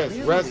 Yes,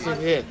 Really?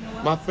 wrestling, yeah.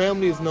 My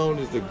family is known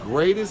as the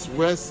greatest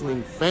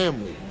wrestling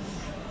family.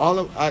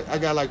 I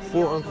got like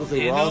 4 uncles.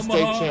 They In were all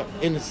state Omaha? champ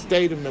in the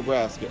state of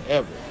Nebraska,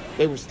 ever.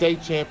 They were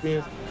state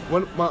champions.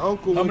 My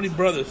uncle How went many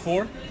brothers?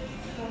 4?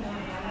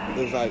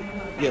 It was like,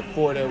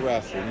 4 that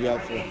wrestled. You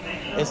have to.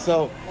 And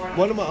so,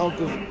 one of my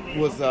uncles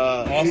was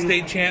All he-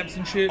 state champs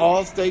and shit.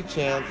 all state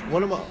champs.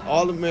 One of my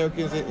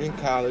All-Americans in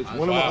college.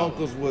 One of my Wow.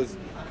 uncles was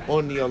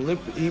on the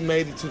Olympic. He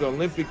made it to the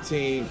Olympic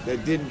team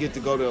that didn't get to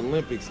go to the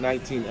Olympics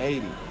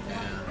 1980.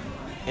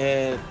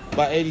 And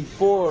by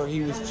 84,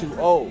 he was too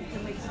old.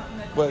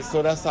 But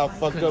so that's how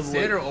fucked up.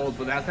 Consider old,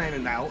 but that's not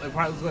even that old. It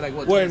probably was like,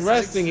 what, Well, in 26?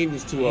 wrestling, he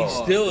was too old. He's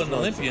still an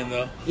Olympian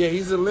though. Yeah,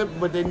 he's Olympic,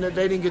 but they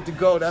didn't get to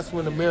go. That's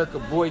when America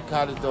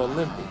boycotted the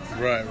Olympics.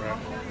 Right.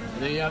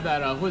 And then you have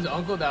that, who's the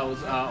uncle that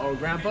was, or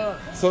grandpa?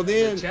 So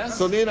then, The chess?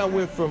 so then I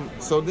went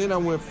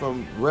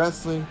from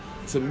wrestling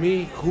to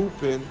me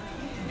hooping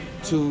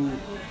to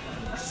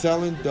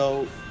selling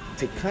dope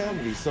to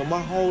comedy. So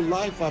my whole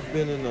life I've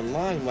been in the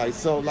limelight.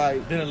 So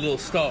like Been a little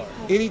star.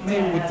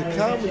 anything with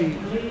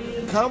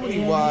the comedy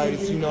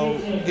wise, you know,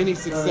 any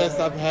success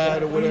I've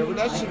had or whatever,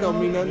 that shit don't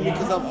mean nothing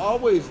because I've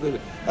always lived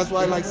it. That's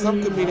why like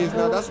some comedians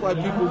now, that's why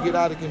people get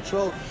out of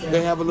control.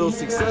 They have a little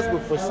success,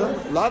 but for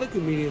a lot of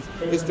comedians,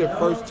 it's their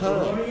first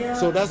time.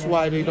 So that's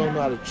why they don't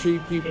know how to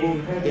treat people.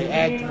 They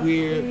act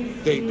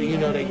weird.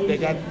 They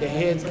got their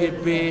heads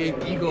get big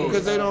Ego.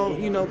 because they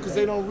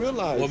don't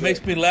realize. What that.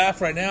 makes me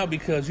laugh right now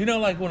because you know,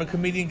 like when a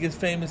comedian gets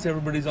famous,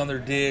 everybody's on their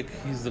dick.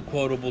 He's the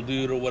quotable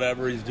dude or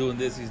whatever. He's doing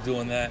this. He's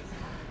doing that.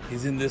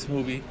 He's in this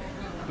movie.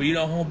 But you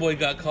know, homeboy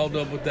got called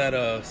up with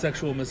that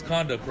sexual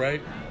misconduct,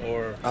 right?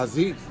 Or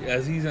Aziz.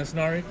 Aziz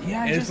Ansari.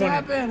 Yeah, it And it's just funny.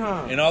 happened,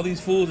 huh? And all these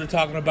fools are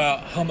talking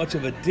about how much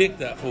of a dick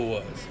that fool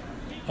was.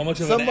 How much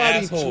of an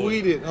Somebody asshole.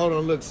 tweeted, hold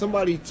on, look,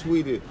 somebody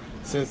tweeted,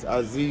 since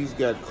Aziz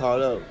got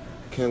caught up,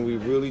 can we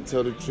really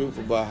tell the truth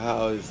about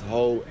how his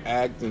whole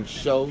act and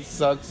show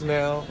sucks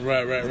now?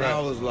 Right. And I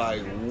was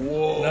like,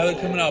 whoa. Now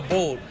they're coming out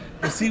bold.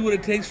 But see what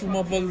it takes for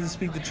motherfuckers to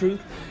speak the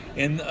truth?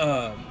 And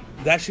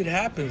that shit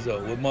happens,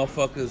 though, with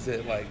motherfuckers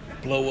that, like,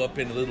 blow up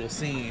in a little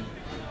scene.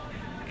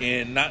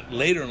 And not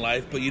later in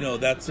life, but, you know,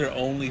 that's their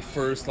only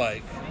first,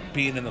 like,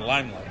 being in the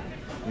limelight.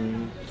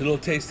 Mm-hmm. The little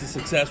taste of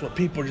success where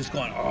people are just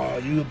going, oh,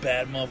 you a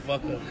bad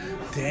motherfucker.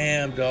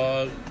 Damn,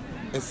 dog.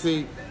 And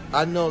see,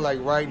 I know like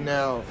right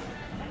now,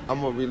 I'm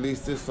going to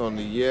release this on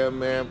the Yeah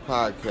Man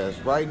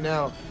podcast. Right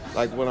now,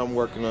 like what I'm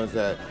working on is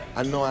that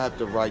I know I have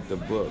to write the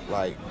book.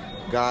 Like,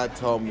 God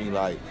told me,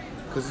 like,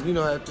 because, you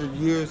know, after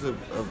years of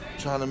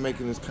trying to make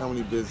in this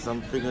comedy business,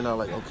 I'm figuring out,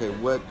 like, okay,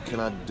 what can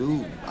I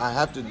do? I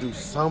have to do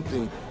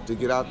something to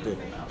get out there.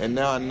 And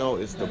now I know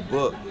it's the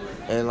book.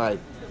 And, like,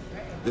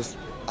 this,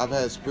 I've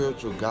had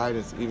spiritual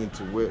guidance even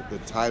to where the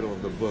title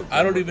of the book.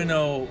 I don't even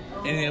know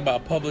anything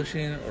about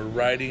publishing or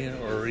writing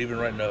or even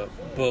writing a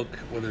book,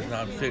 whether it's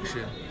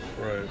nonfiction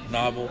or a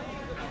novel.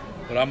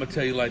 But I'm going to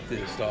tell you like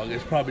this, dog.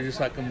 It's probably just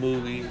like a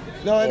movie.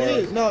 No, it or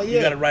is. No, You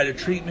yeah. got to write a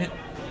treatment.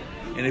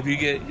 And if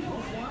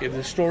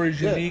the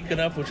story's Yeah. unique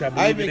enough, which I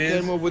I believe even it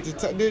is. came up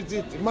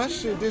with my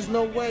shit. There's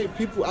no way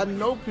I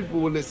know people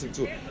will listen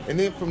to it. And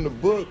then from the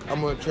book, I'm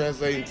gonna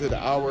translate into the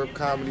hour of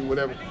comedy,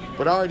 whatever.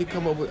 But I already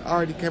came up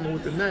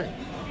with the name.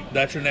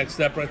 That's your next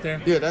step right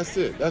there? Yeah, that's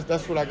it.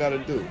 That's what I gotta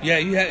do. Yeah,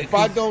 you have. If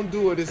I don't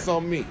do it, it's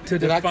on me. To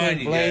Then I define can't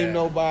you, blame yeah.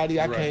 nobody.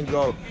 I Right. can't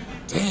go,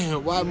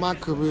 damn, why my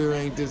career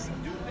ain't this?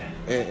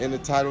 And the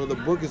title of the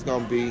book is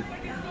gonna be,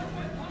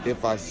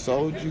 If I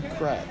Sold You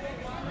Crack,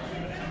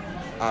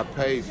 I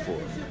Paid For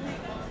It.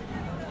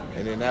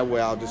 And then that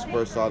way I'll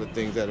disperse all the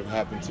things that have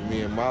happened to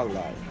me in my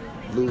life.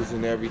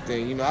 Losing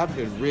everything. You know, I've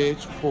been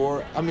rich,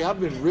 poor. I mean, I've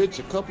been rich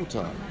a couple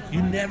times.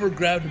 You never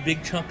grabbed a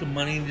big chunk of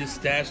money and just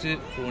stashed it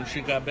for when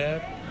shit got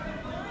bad?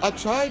 I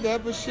tried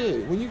that, but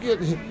shit,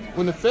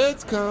 when the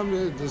feds come,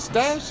 the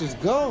stash is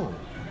gone.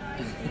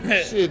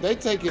 Shit, they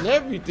taking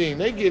everything.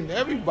 They getting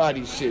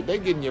everybody's shit. They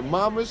getting your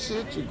mama's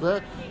shit, your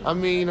grand. I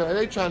mean,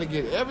 they trying to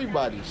get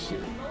everybody's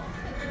shit.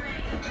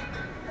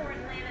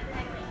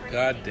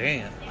 God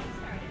damn.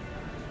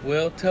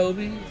 Well,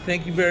 Toby,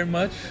 thank you very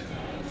much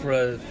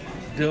for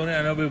doing it.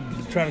 I know we've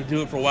been trying to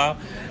do it for a while,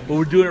 but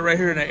we're doing it right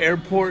here in the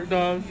airport,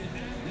 dog.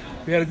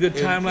 We had a good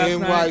time last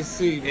night.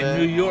 NYC, man.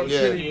 In New York yeah,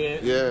 City.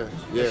 Yeah.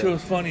 That shit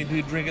was funny,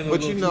 dude, drinking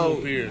those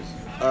little beers.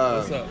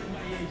 What's up?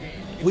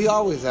 We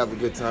always have a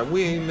good time.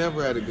 We ain't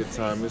never had a good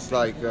time. It's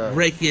like...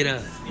 break it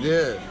up.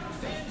 Yeah.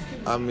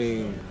 I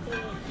mean...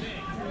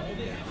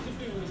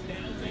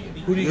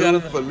 Who do you got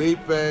on the...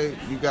 Felipe,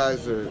 you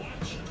guys are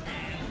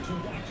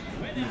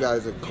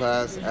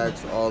class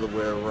acts all the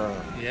way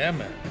around. Yeah,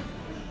 man.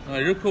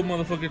 You're a cool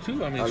motherfucker,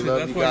 too. I mean, I shit, love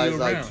that's you why guys you're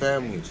like around.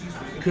 family.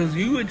 Because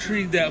you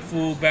intrigued that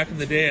fool back in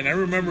the day, and I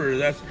remember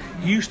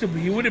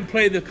he wouldn't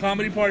play the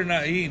comedy part,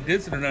 he ain't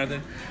dissing or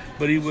nothing,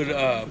 but he would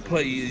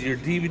play your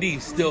DVD,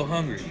 Still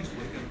Hungry.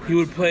 He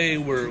would play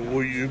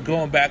where you're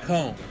going back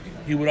home.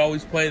 He would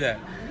always play that.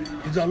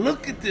 He's like,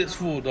 look at this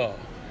fool, dog.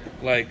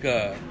 Like,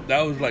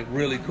 that was, like,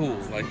 really cool.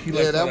 Like, he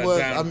liked that was,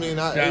 down, I mean,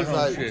 down it was home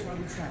like... shit.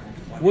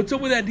 What's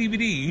up with that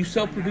DVD? You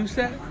self-produced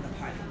that?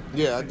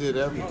 Yeah, I did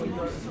everything.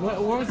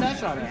 Where was that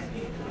shot at?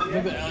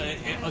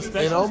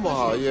 In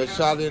Omaha, yeah,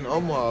 shot it in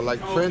Omaha. Like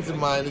friends of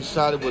mine, they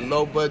shot it with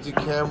low budget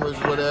cameras,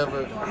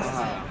 whatever.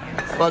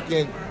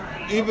 Fucking,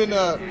 even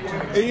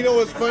and you know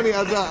what's funny?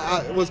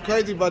 What's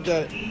crazy about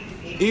that?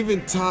 Even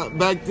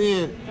back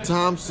then,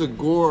 Tom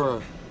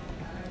Segura,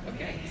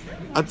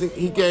 I think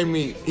he gave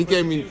me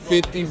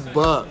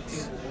 $50.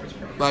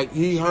 Like,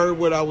 he heard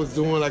what I was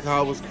doing, like how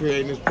I was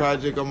creating this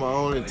project on my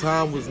own, and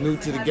Tom was new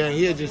to the game.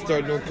 He had just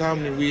started doing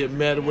comedy, and we had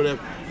met or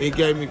whatever, and he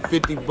gave me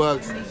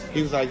 $50.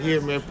 He was like, here,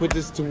 man, put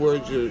this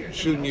towards your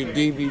shooting your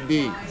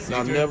DVD. And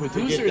I'll never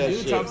forget that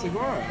shit. Tom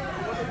Segura.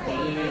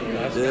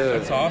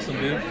 That's awesome,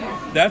 dude.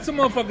 That's a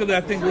motherfucker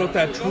that I think wrote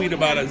that tweet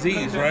about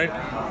Aziz, right?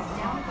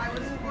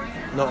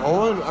 No,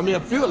 Owen, I mean, I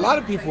feel a lot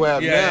of people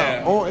have now.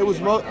 Yeah. Owen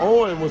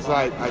was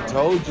like, I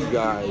told you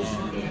guys.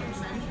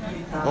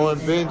 Owen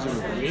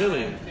Benjamin.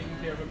 Really?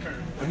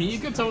 I mean, you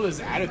could tell his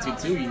attitude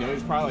too. You know,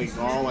 he's probably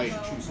all like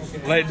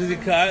does he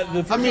cut?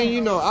 I mean,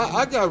 you know,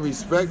 I got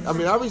respect. I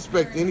mean, I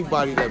respect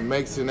anybody that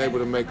makes it and able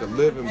to make a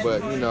living.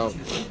 But you know,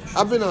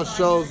 I've been on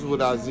shows with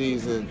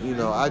Aziz, and you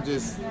know, I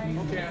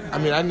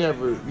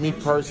never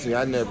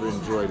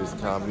enjoyed his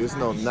comedy. There's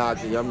no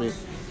knocking. I mean,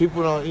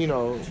 people don't, you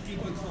know,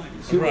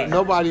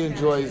 nobody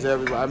enjoys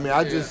everybody. I mean,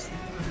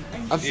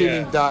 I've seen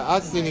him die.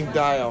 I've seen him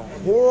die a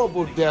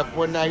horrible death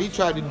one night. He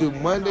tried to do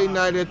Monday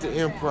night at the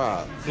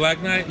Improv.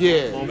 Black Knight?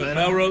 Yeah.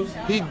 Melrose?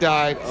 He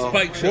died a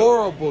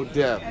horrible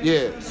death.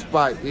 Yeah,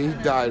 Spike. He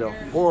died a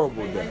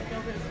horrible death.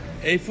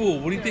 Hey,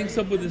 fool, what do you think's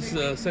up with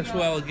this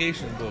sexual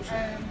allegations bullshit?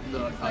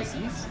 the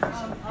Aziz.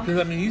 Because,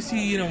 I mean, you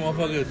see, you know,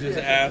 motherfuckers just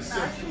ask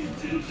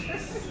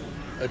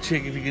a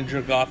chick if he can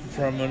jerk off in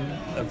front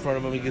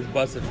of him, he gets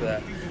busted for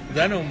that.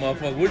 Because I know,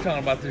 motherfucker, we were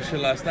talking about this shit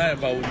last night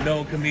about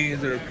known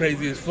comedians that are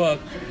crazy as fuck,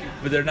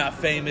 but they're not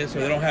famous or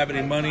they don't have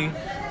any money,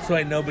 so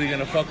ain't nobody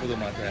gonna fuck with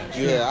them like that.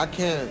 Yeah, I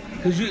can't.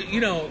 Because, you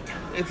know,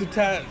 it's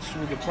attached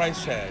with the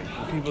price tag.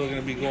 People are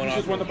gonna be going off.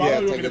 Just want the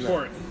bottle, you want me to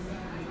pour it?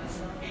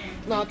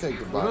 No, I'll take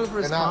the One bottle. of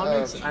his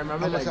comics, I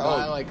remember that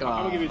guy, like,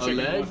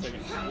 alleged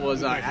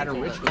was Adam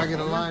Richman. Can I get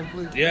a line,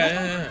 please?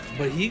 Yeah.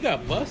 But he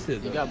got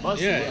busted, though. He got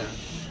busted, yeah.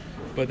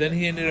 But then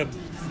he ended up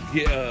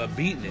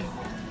beating it.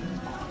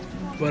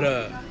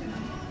 But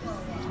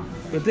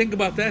think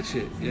about that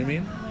shit, you know what I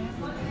mean?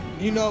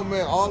 You know,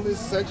 man, all this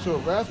sexual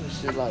harassment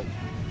shit, like,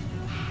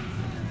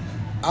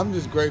 I'm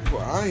just grateful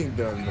I ain't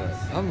done that.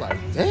 I'm like,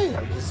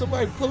 damn, did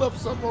somebody pull up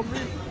something on me?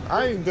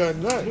 I ain't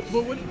done nothing.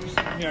 But what?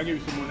 Yeah, I'll give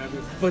you some more of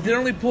this. But they're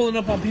only pulling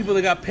up on people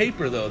that got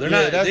paper, though. They're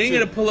Yeah, not. that's They ain't it.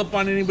 gonna pull up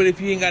on anybody if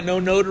you ain't got no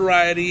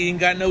notoriety, you ain't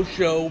got no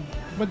show.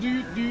 But do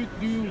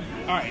you?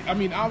 All right. I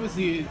mean,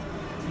 obviously,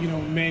 you know,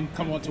 men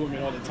come onto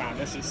women all the time.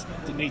 That's just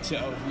the nature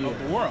of the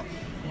world.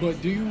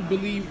 But do you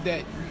believe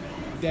that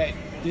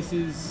this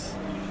is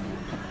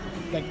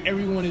like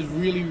everyone is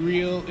really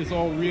real? It's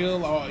all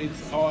real, or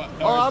it's I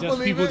just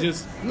believe people it.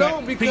 just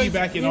No, because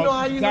piggybacking you know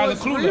how off you guys know are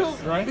it's clueless,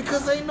 real? right?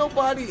 Because ain't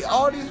nobody,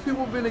 all these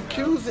people been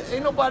accused,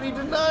 ain't nobody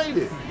denied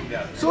it.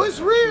 So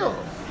it's real.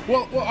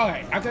 Well, all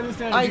right. I can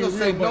understand. I ain't gonna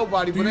you're say real,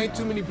 nobody, do but you- ain't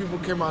too many people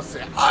came out and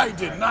said, I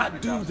did not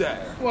do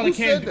that. Well, Who it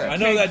can't- said that? I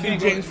know that dude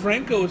Can't- James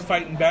Franco is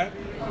fighting back.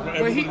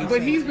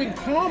 But he's been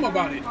calm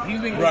about it.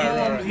 He's been calm.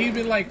 Right. He's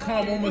been like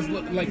calm, almost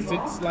like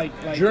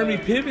Jeremy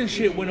Piven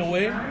shit went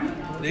away.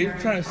 They were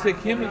trying to stick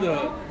him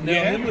to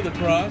nail him to the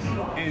cross.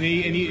 and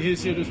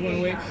his shit just went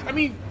away. I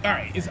mean, all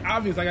right, it's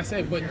obvious, like I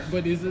said, but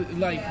is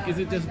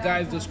it just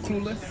guys just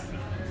clueless?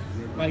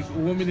 Like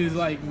women is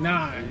like,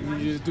 nah,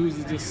 you just dudes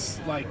is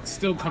just like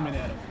still coming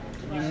at him.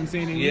 You know what I'm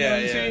saying? And Yeah, you know what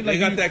I'm yeah. saying? They Like,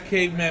 got you- that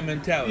caveman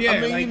mentality. Yeah, I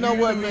mean, like, you know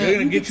what, man? They're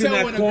gonna you get can you in tell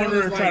that when a corner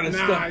girl and is try like, to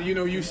nah, stop. you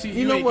know, you see,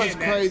 You know ain't what's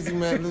getting that. crazy,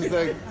 man? It's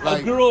A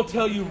like girl will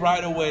tell you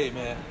right away,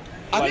 man.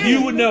 Like, mean,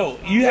 you would know.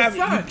 You that's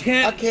have. You fine.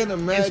 can't. I can't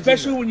imagine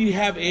Especially that. when you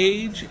have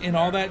age and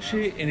all that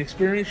shit and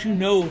experience. You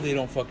know they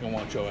don't fucking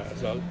want your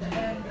ass. Dog.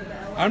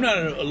 I'm not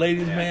a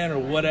ladies' man or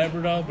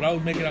whatever, dog. But I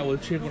was making out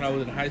with a chick when I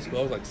was in high school.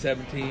 I was like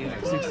 17,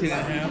 like 16 and a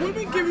half.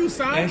 Women give you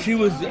signs. And she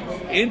was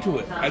into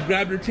it. I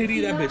grabbed her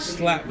titty. That bitch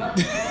slapped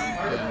me.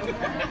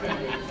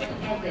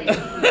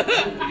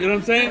 You know what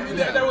I'm saying?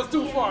 that was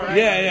too far, right?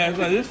 Yeah. It's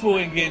like this fool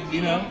ain't getting.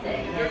 You know.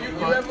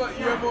 You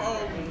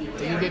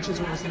ever You get you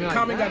something like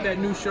Common that. got that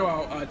new show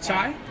out,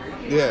 Chai.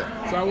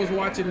 yeah. So I was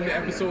watching the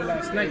episode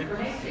last night,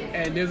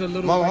 and there's a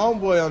little. My like,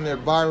 homeboy on there,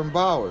 Byron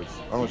Bowers,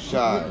 on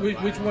Shy.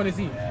 which one is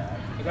he?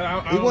 Like,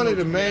 I He don't one know of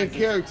the which main he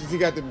is. characters. He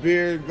got the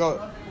beard.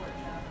 Go.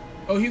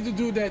 Oh, he's the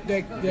dude that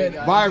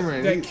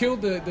Byron, that he-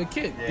 killed the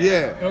kid.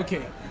 Yeah.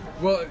 Okay.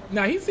 Well,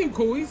 now he seemed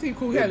cool. He seemed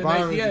cool. He Yeah, had a nice,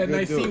 Byron's he had a a good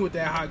nice dude. scene with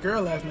that hot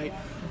girl last night.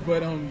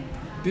 But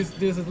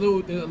there's a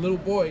little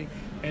boy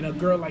and a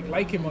girl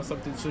like him or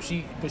something. So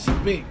she's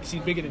big.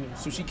 She's bigger than him.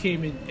 So she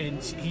came in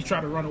and he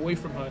tried to run away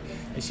from her,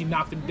 and she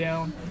knocked him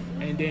down.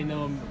 And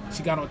then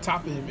she got on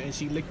top of him and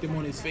she licked him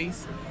on his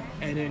face,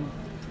 and then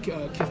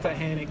kissed her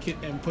hand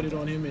and put it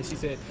on him. And she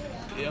said,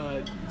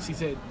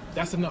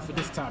 that's enough for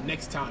this time.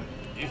 Next time,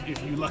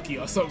 if you lucky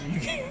or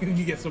something,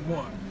 you get some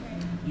more.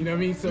 You know what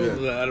I mean?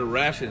 So At a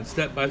ration,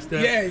 step by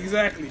step. yeah,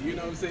 exactly. You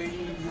know what I'm saying?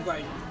 He's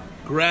like,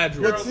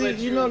 Gradual. But Girls see, let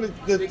you you- know, the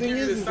they thing give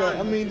you is the that, I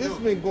sign mean, that this you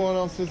has been going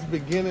on since the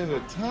beginning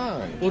of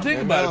time. Well,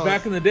 think And about now it.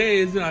 Back in the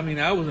days, I mean,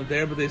 I wasn't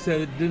there, but they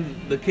said it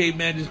didn't the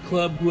caveman just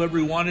club whoever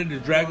he wanted to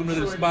drag him to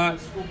their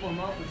spot. Scoop him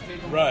up and take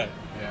him Right.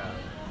 Yeah.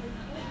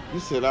 You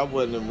said I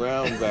wasn't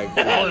around back Oh,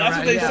 then. that's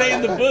what they say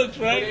in the books,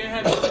 They right? didn't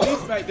have the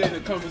police back then to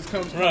come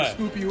Right.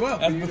 scoop you up.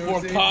 That's you know before what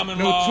I'm saying? common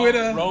no law,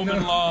 Twitter, Roman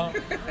no, law,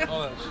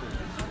 all that shit.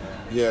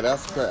 Yeah,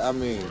 that's crazy. I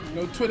mean,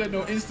 no Twitter,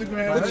 no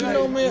Instagram. but you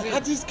know, man, I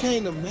just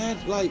can't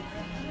imagine. Like,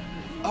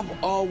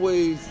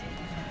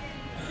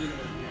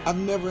 I've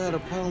never had a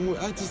problem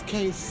with. I just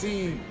can't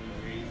see,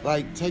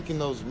 like, taking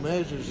those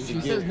measures to She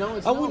get. says no,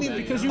 it's I no, wouldn't man.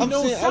 even because you I'm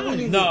know saying, I wouldn't signs.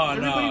 even- No,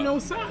 Everybody no.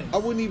 knows signs. I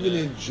wouldn't even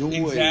enjoy.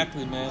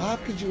 Exactly, man. How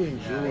could you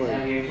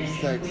enjoy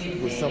sex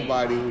with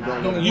somebody who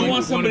don't? No, wanna You be want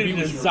with somebody be to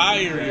with you.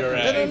 desire your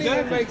That don't ass.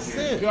 even make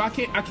sense. Yo, I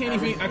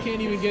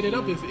can't even get it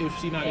up if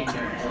she not in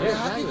there. Yeah,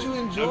 how could you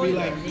enjoy I'd be that?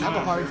 like, I have a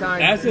hard time.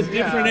 That's a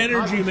different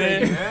energy,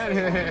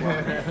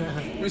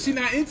 man. When she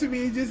not into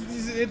me,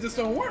 it just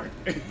don't work.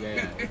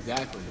 Yeah,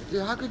 exactly.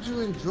 Yeah, how could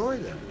you enjoy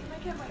that?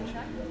 She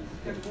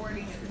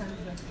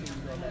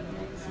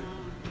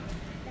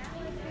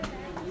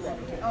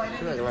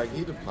acting like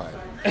he the pilot.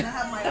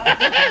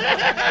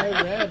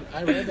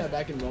 I read that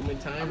back in Roman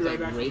times, like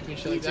rape and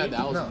shit like that.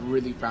 That was No.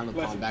 really frowned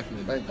upon back in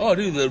the day. Oh,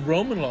 dude, the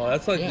Roman law.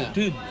 That's like, Yeah.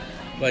 dude,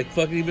 like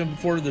fucking even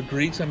before the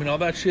Greeks. I mean, all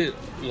that shit,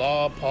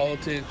 law,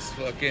 politics,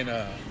 fucking.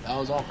 That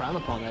was all frowned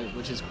upon, right?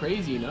 Which is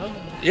crazy, you know?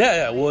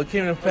 Yeah. Well, it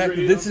came to the fact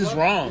that this is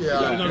wrong.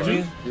 Yeah, You know what I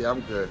mean? yeah,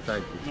 I'm good,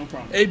 thank you. No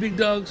problem. Hey, big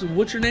dogs,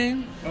 what's your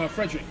name?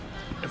 Frederick.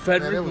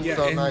 Frederick. Man, it was Yeah,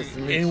 so and, nice to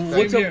meet and you.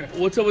 what's Same up?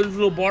 What's up with this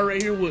little bar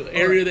right here? With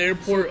area of the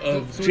airport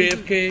of so this is-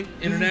 JFK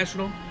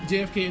International.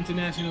 JFK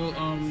International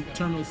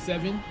Terminal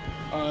 7.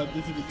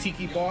 This is the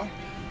Tiki Bar,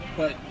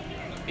 but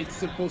it's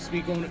supposed to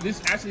be going.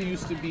 This actually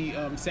used to be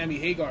Sammy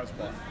Hagar's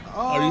bar.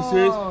 Are you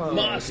serious?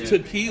 Mas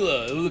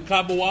Tequila. It was a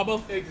Cabo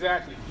Wabo.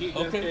 Exactly.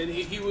 Okay. And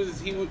he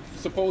was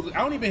supposed. I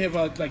don't even have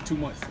like 2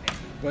 months,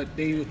 but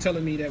they were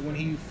telling me that when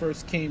he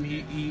first came,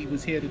 he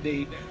was here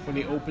today when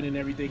they opened and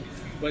everything.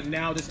 But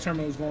now this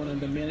terminal is going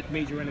under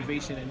major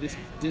renovation, and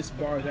this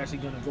bar is actually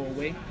going to go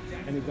away,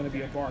 and there's going to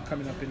be a bar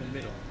coming up in the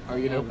middle. Are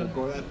you gonna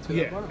go that to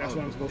Yeah, the bar? that's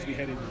what I'm supposed to be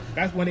headed.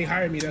 That's when they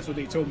hired me. That's what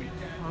they told me.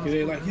 Cause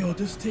they're like, yo,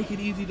 just take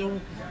it easy,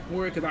 don't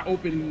worry. Cause I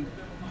open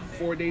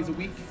 4 days a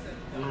week,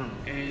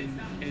 and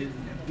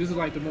this is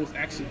like the most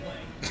action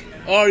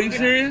Oh, are you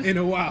serious? in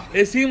a while.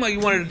 It seemed like you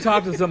wanted to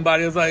talk to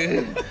somebody. It was like,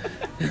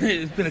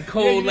 it's been a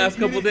cold last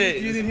couple You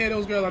days. didn't hear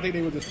those girls. I think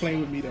they were just playing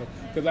with me though,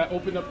 because I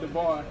opened up the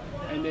bar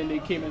and then they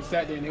came and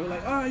sat there and they were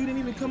like, "Oh, you didn't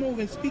even come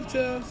over and speak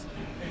to us."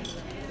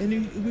 And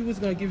we was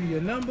gonna give you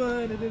your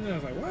number. And then I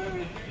was like, "What?"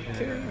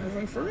 Okay. I was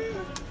like, "For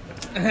real?"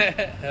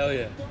 Hell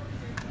yeah.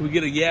 Can we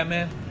get a yeah,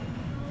 man?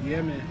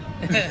 Yeah,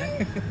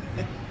 man.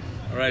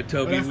 All right,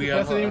 Toby, That's, we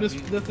that's are. the name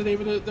of that's the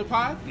name of the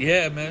pod.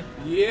 Yeah, man.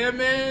 Yeah,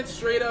 man.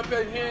 Straight up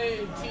in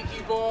here in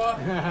Tiki Bar,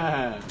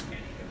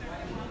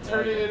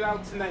 turning it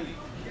out tonight.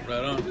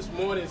 Right on. This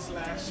morning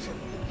slash.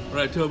 All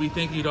right, Toby,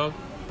 thank you, dog.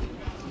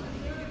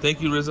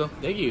 Thank you, Rizzo.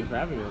 Thank you for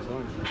having me. It was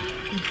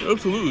fun.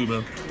 Absolutely,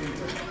 man.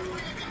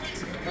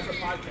 That's a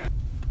podcast.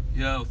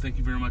 Yo, thank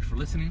you very much for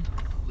listening,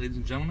 ladies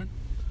and gentlemen.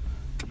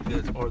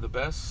 You guys are the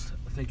best.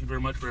 Thank you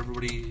very much for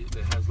everybody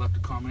that has left a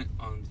comment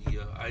on the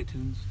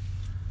iTunes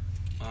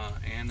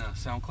and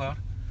SoundCloud.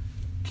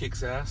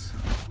 Kicks ass.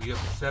 We up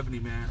to 70,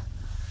 man.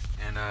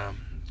 And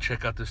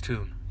check out this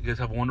tune. You guys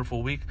have a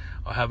wonderful week.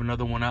 I'll have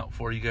another one out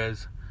for you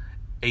guys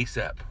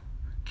ASAP.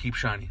 Keep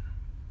shining.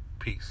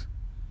 Peace.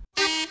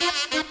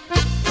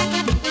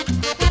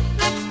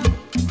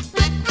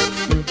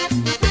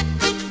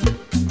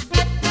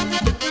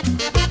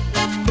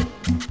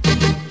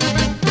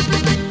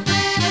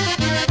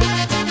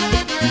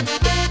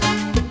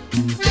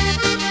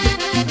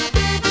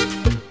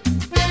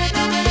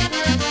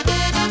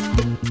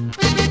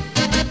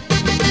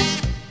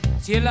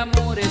 Si el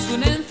amor es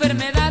una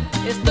enfermedad,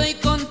 estoy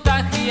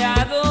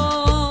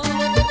contagiado.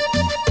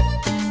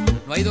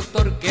 No hay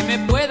doctor que me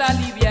pueda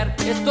aliviar,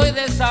 estoy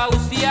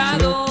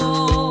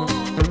desahuciado.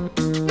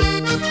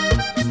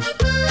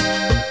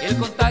 El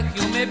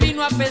contagio me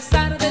vino a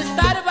pesar de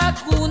estar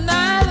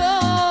vacunado.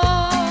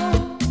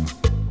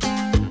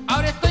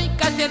 Ahora estoy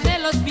casi en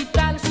el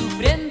hospital,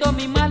 sufriendo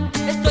mi mal,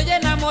 estoy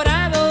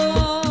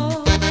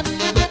enamorado.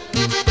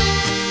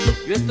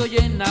 Yo estoy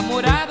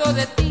enamorado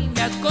de ti,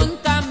 me has contaminado.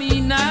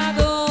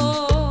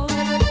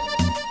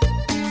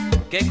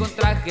 Que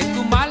contraje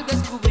tu mal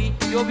descubrí,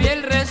 yo vi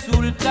el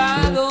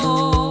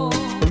resultado.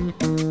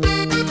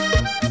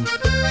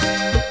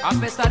 A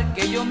pesar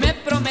que yo me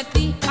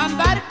prometí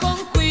andar con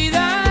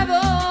cuidado,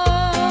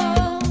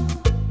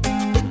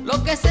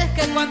 lo que sé es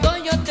que cuando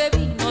yo te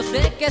vi, no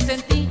sé qué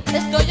sentí,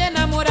 estoy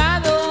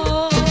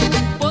enamorado.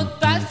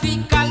 Potasio y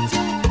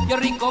calcio, yo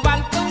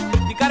ricobalto,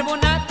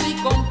 bicarbonato y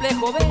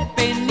complejo B,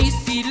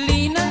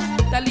 penicilina,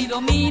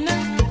 talidomina,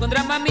 con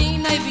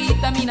dramamina y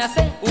vitamina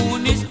C,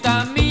 un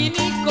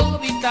histamínico,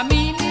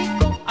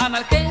 vitamínico,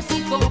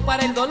 analgésico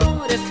para el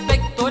dolor,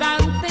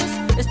 expectorantes,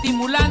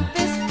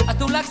 estimulantes,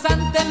 hasta un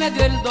laxante me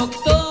dio el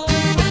doctor.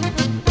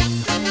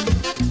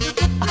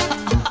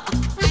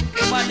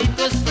 Qué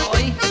malito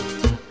estoy.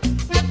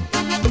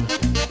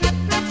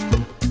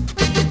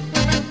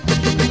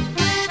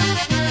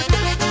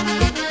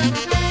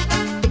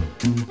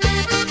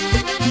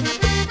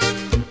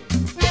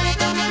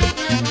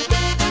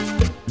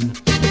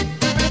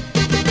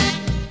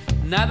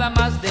 Nada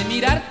más de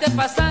mirarte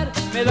pasar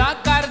me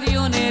da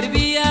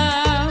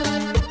cardionervia.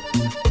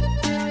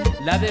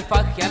 La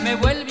defagia me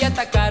vuelve a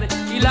atacar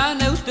y la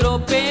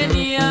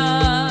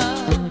neutropenia.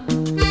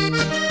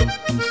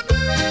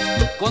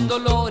 Con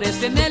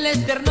dolores en el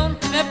esternón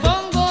me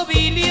pongo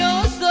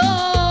bilioso.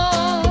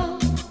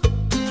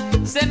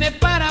 Se me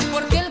para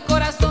porque el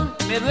corazón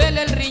me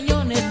duele el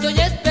riñón, esto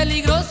ya es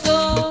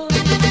peligroso.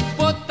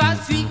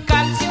 Potasio y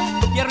calcio,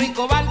 hierro y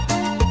cobalto,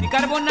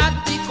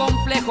 bicarbonato y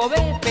complejo B,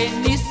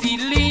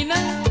 penicilina,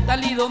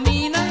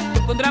 talidomina,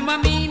 con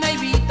dramamina y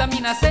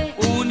vitamina C,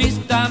 un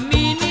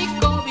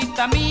histamínico,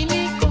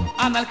 vitamínico,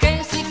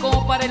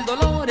 analgésico para el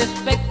dolor,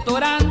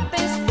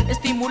 expectorantes,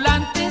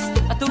 estimulantes,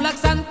 hasta un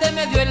laxante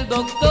me dio el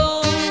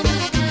doctor.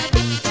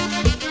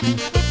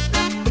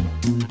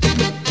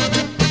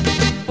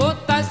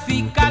 Potasio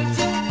y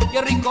calcio,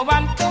 hierro y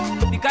cobalto,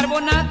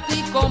 bicarbonato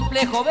y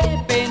complejo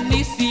B,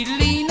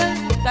 penicilina,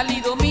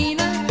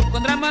 talidomina,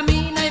 con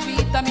dramamina y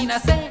vitamina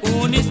C,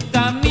 un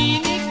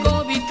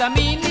histamínico,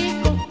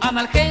 vitamínico,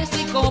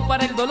 analgésico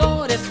para el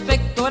dolor,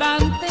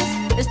 expectorantes,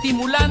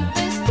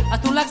 estimulantes,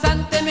 hasta un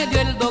laxante me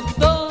dio el doctor.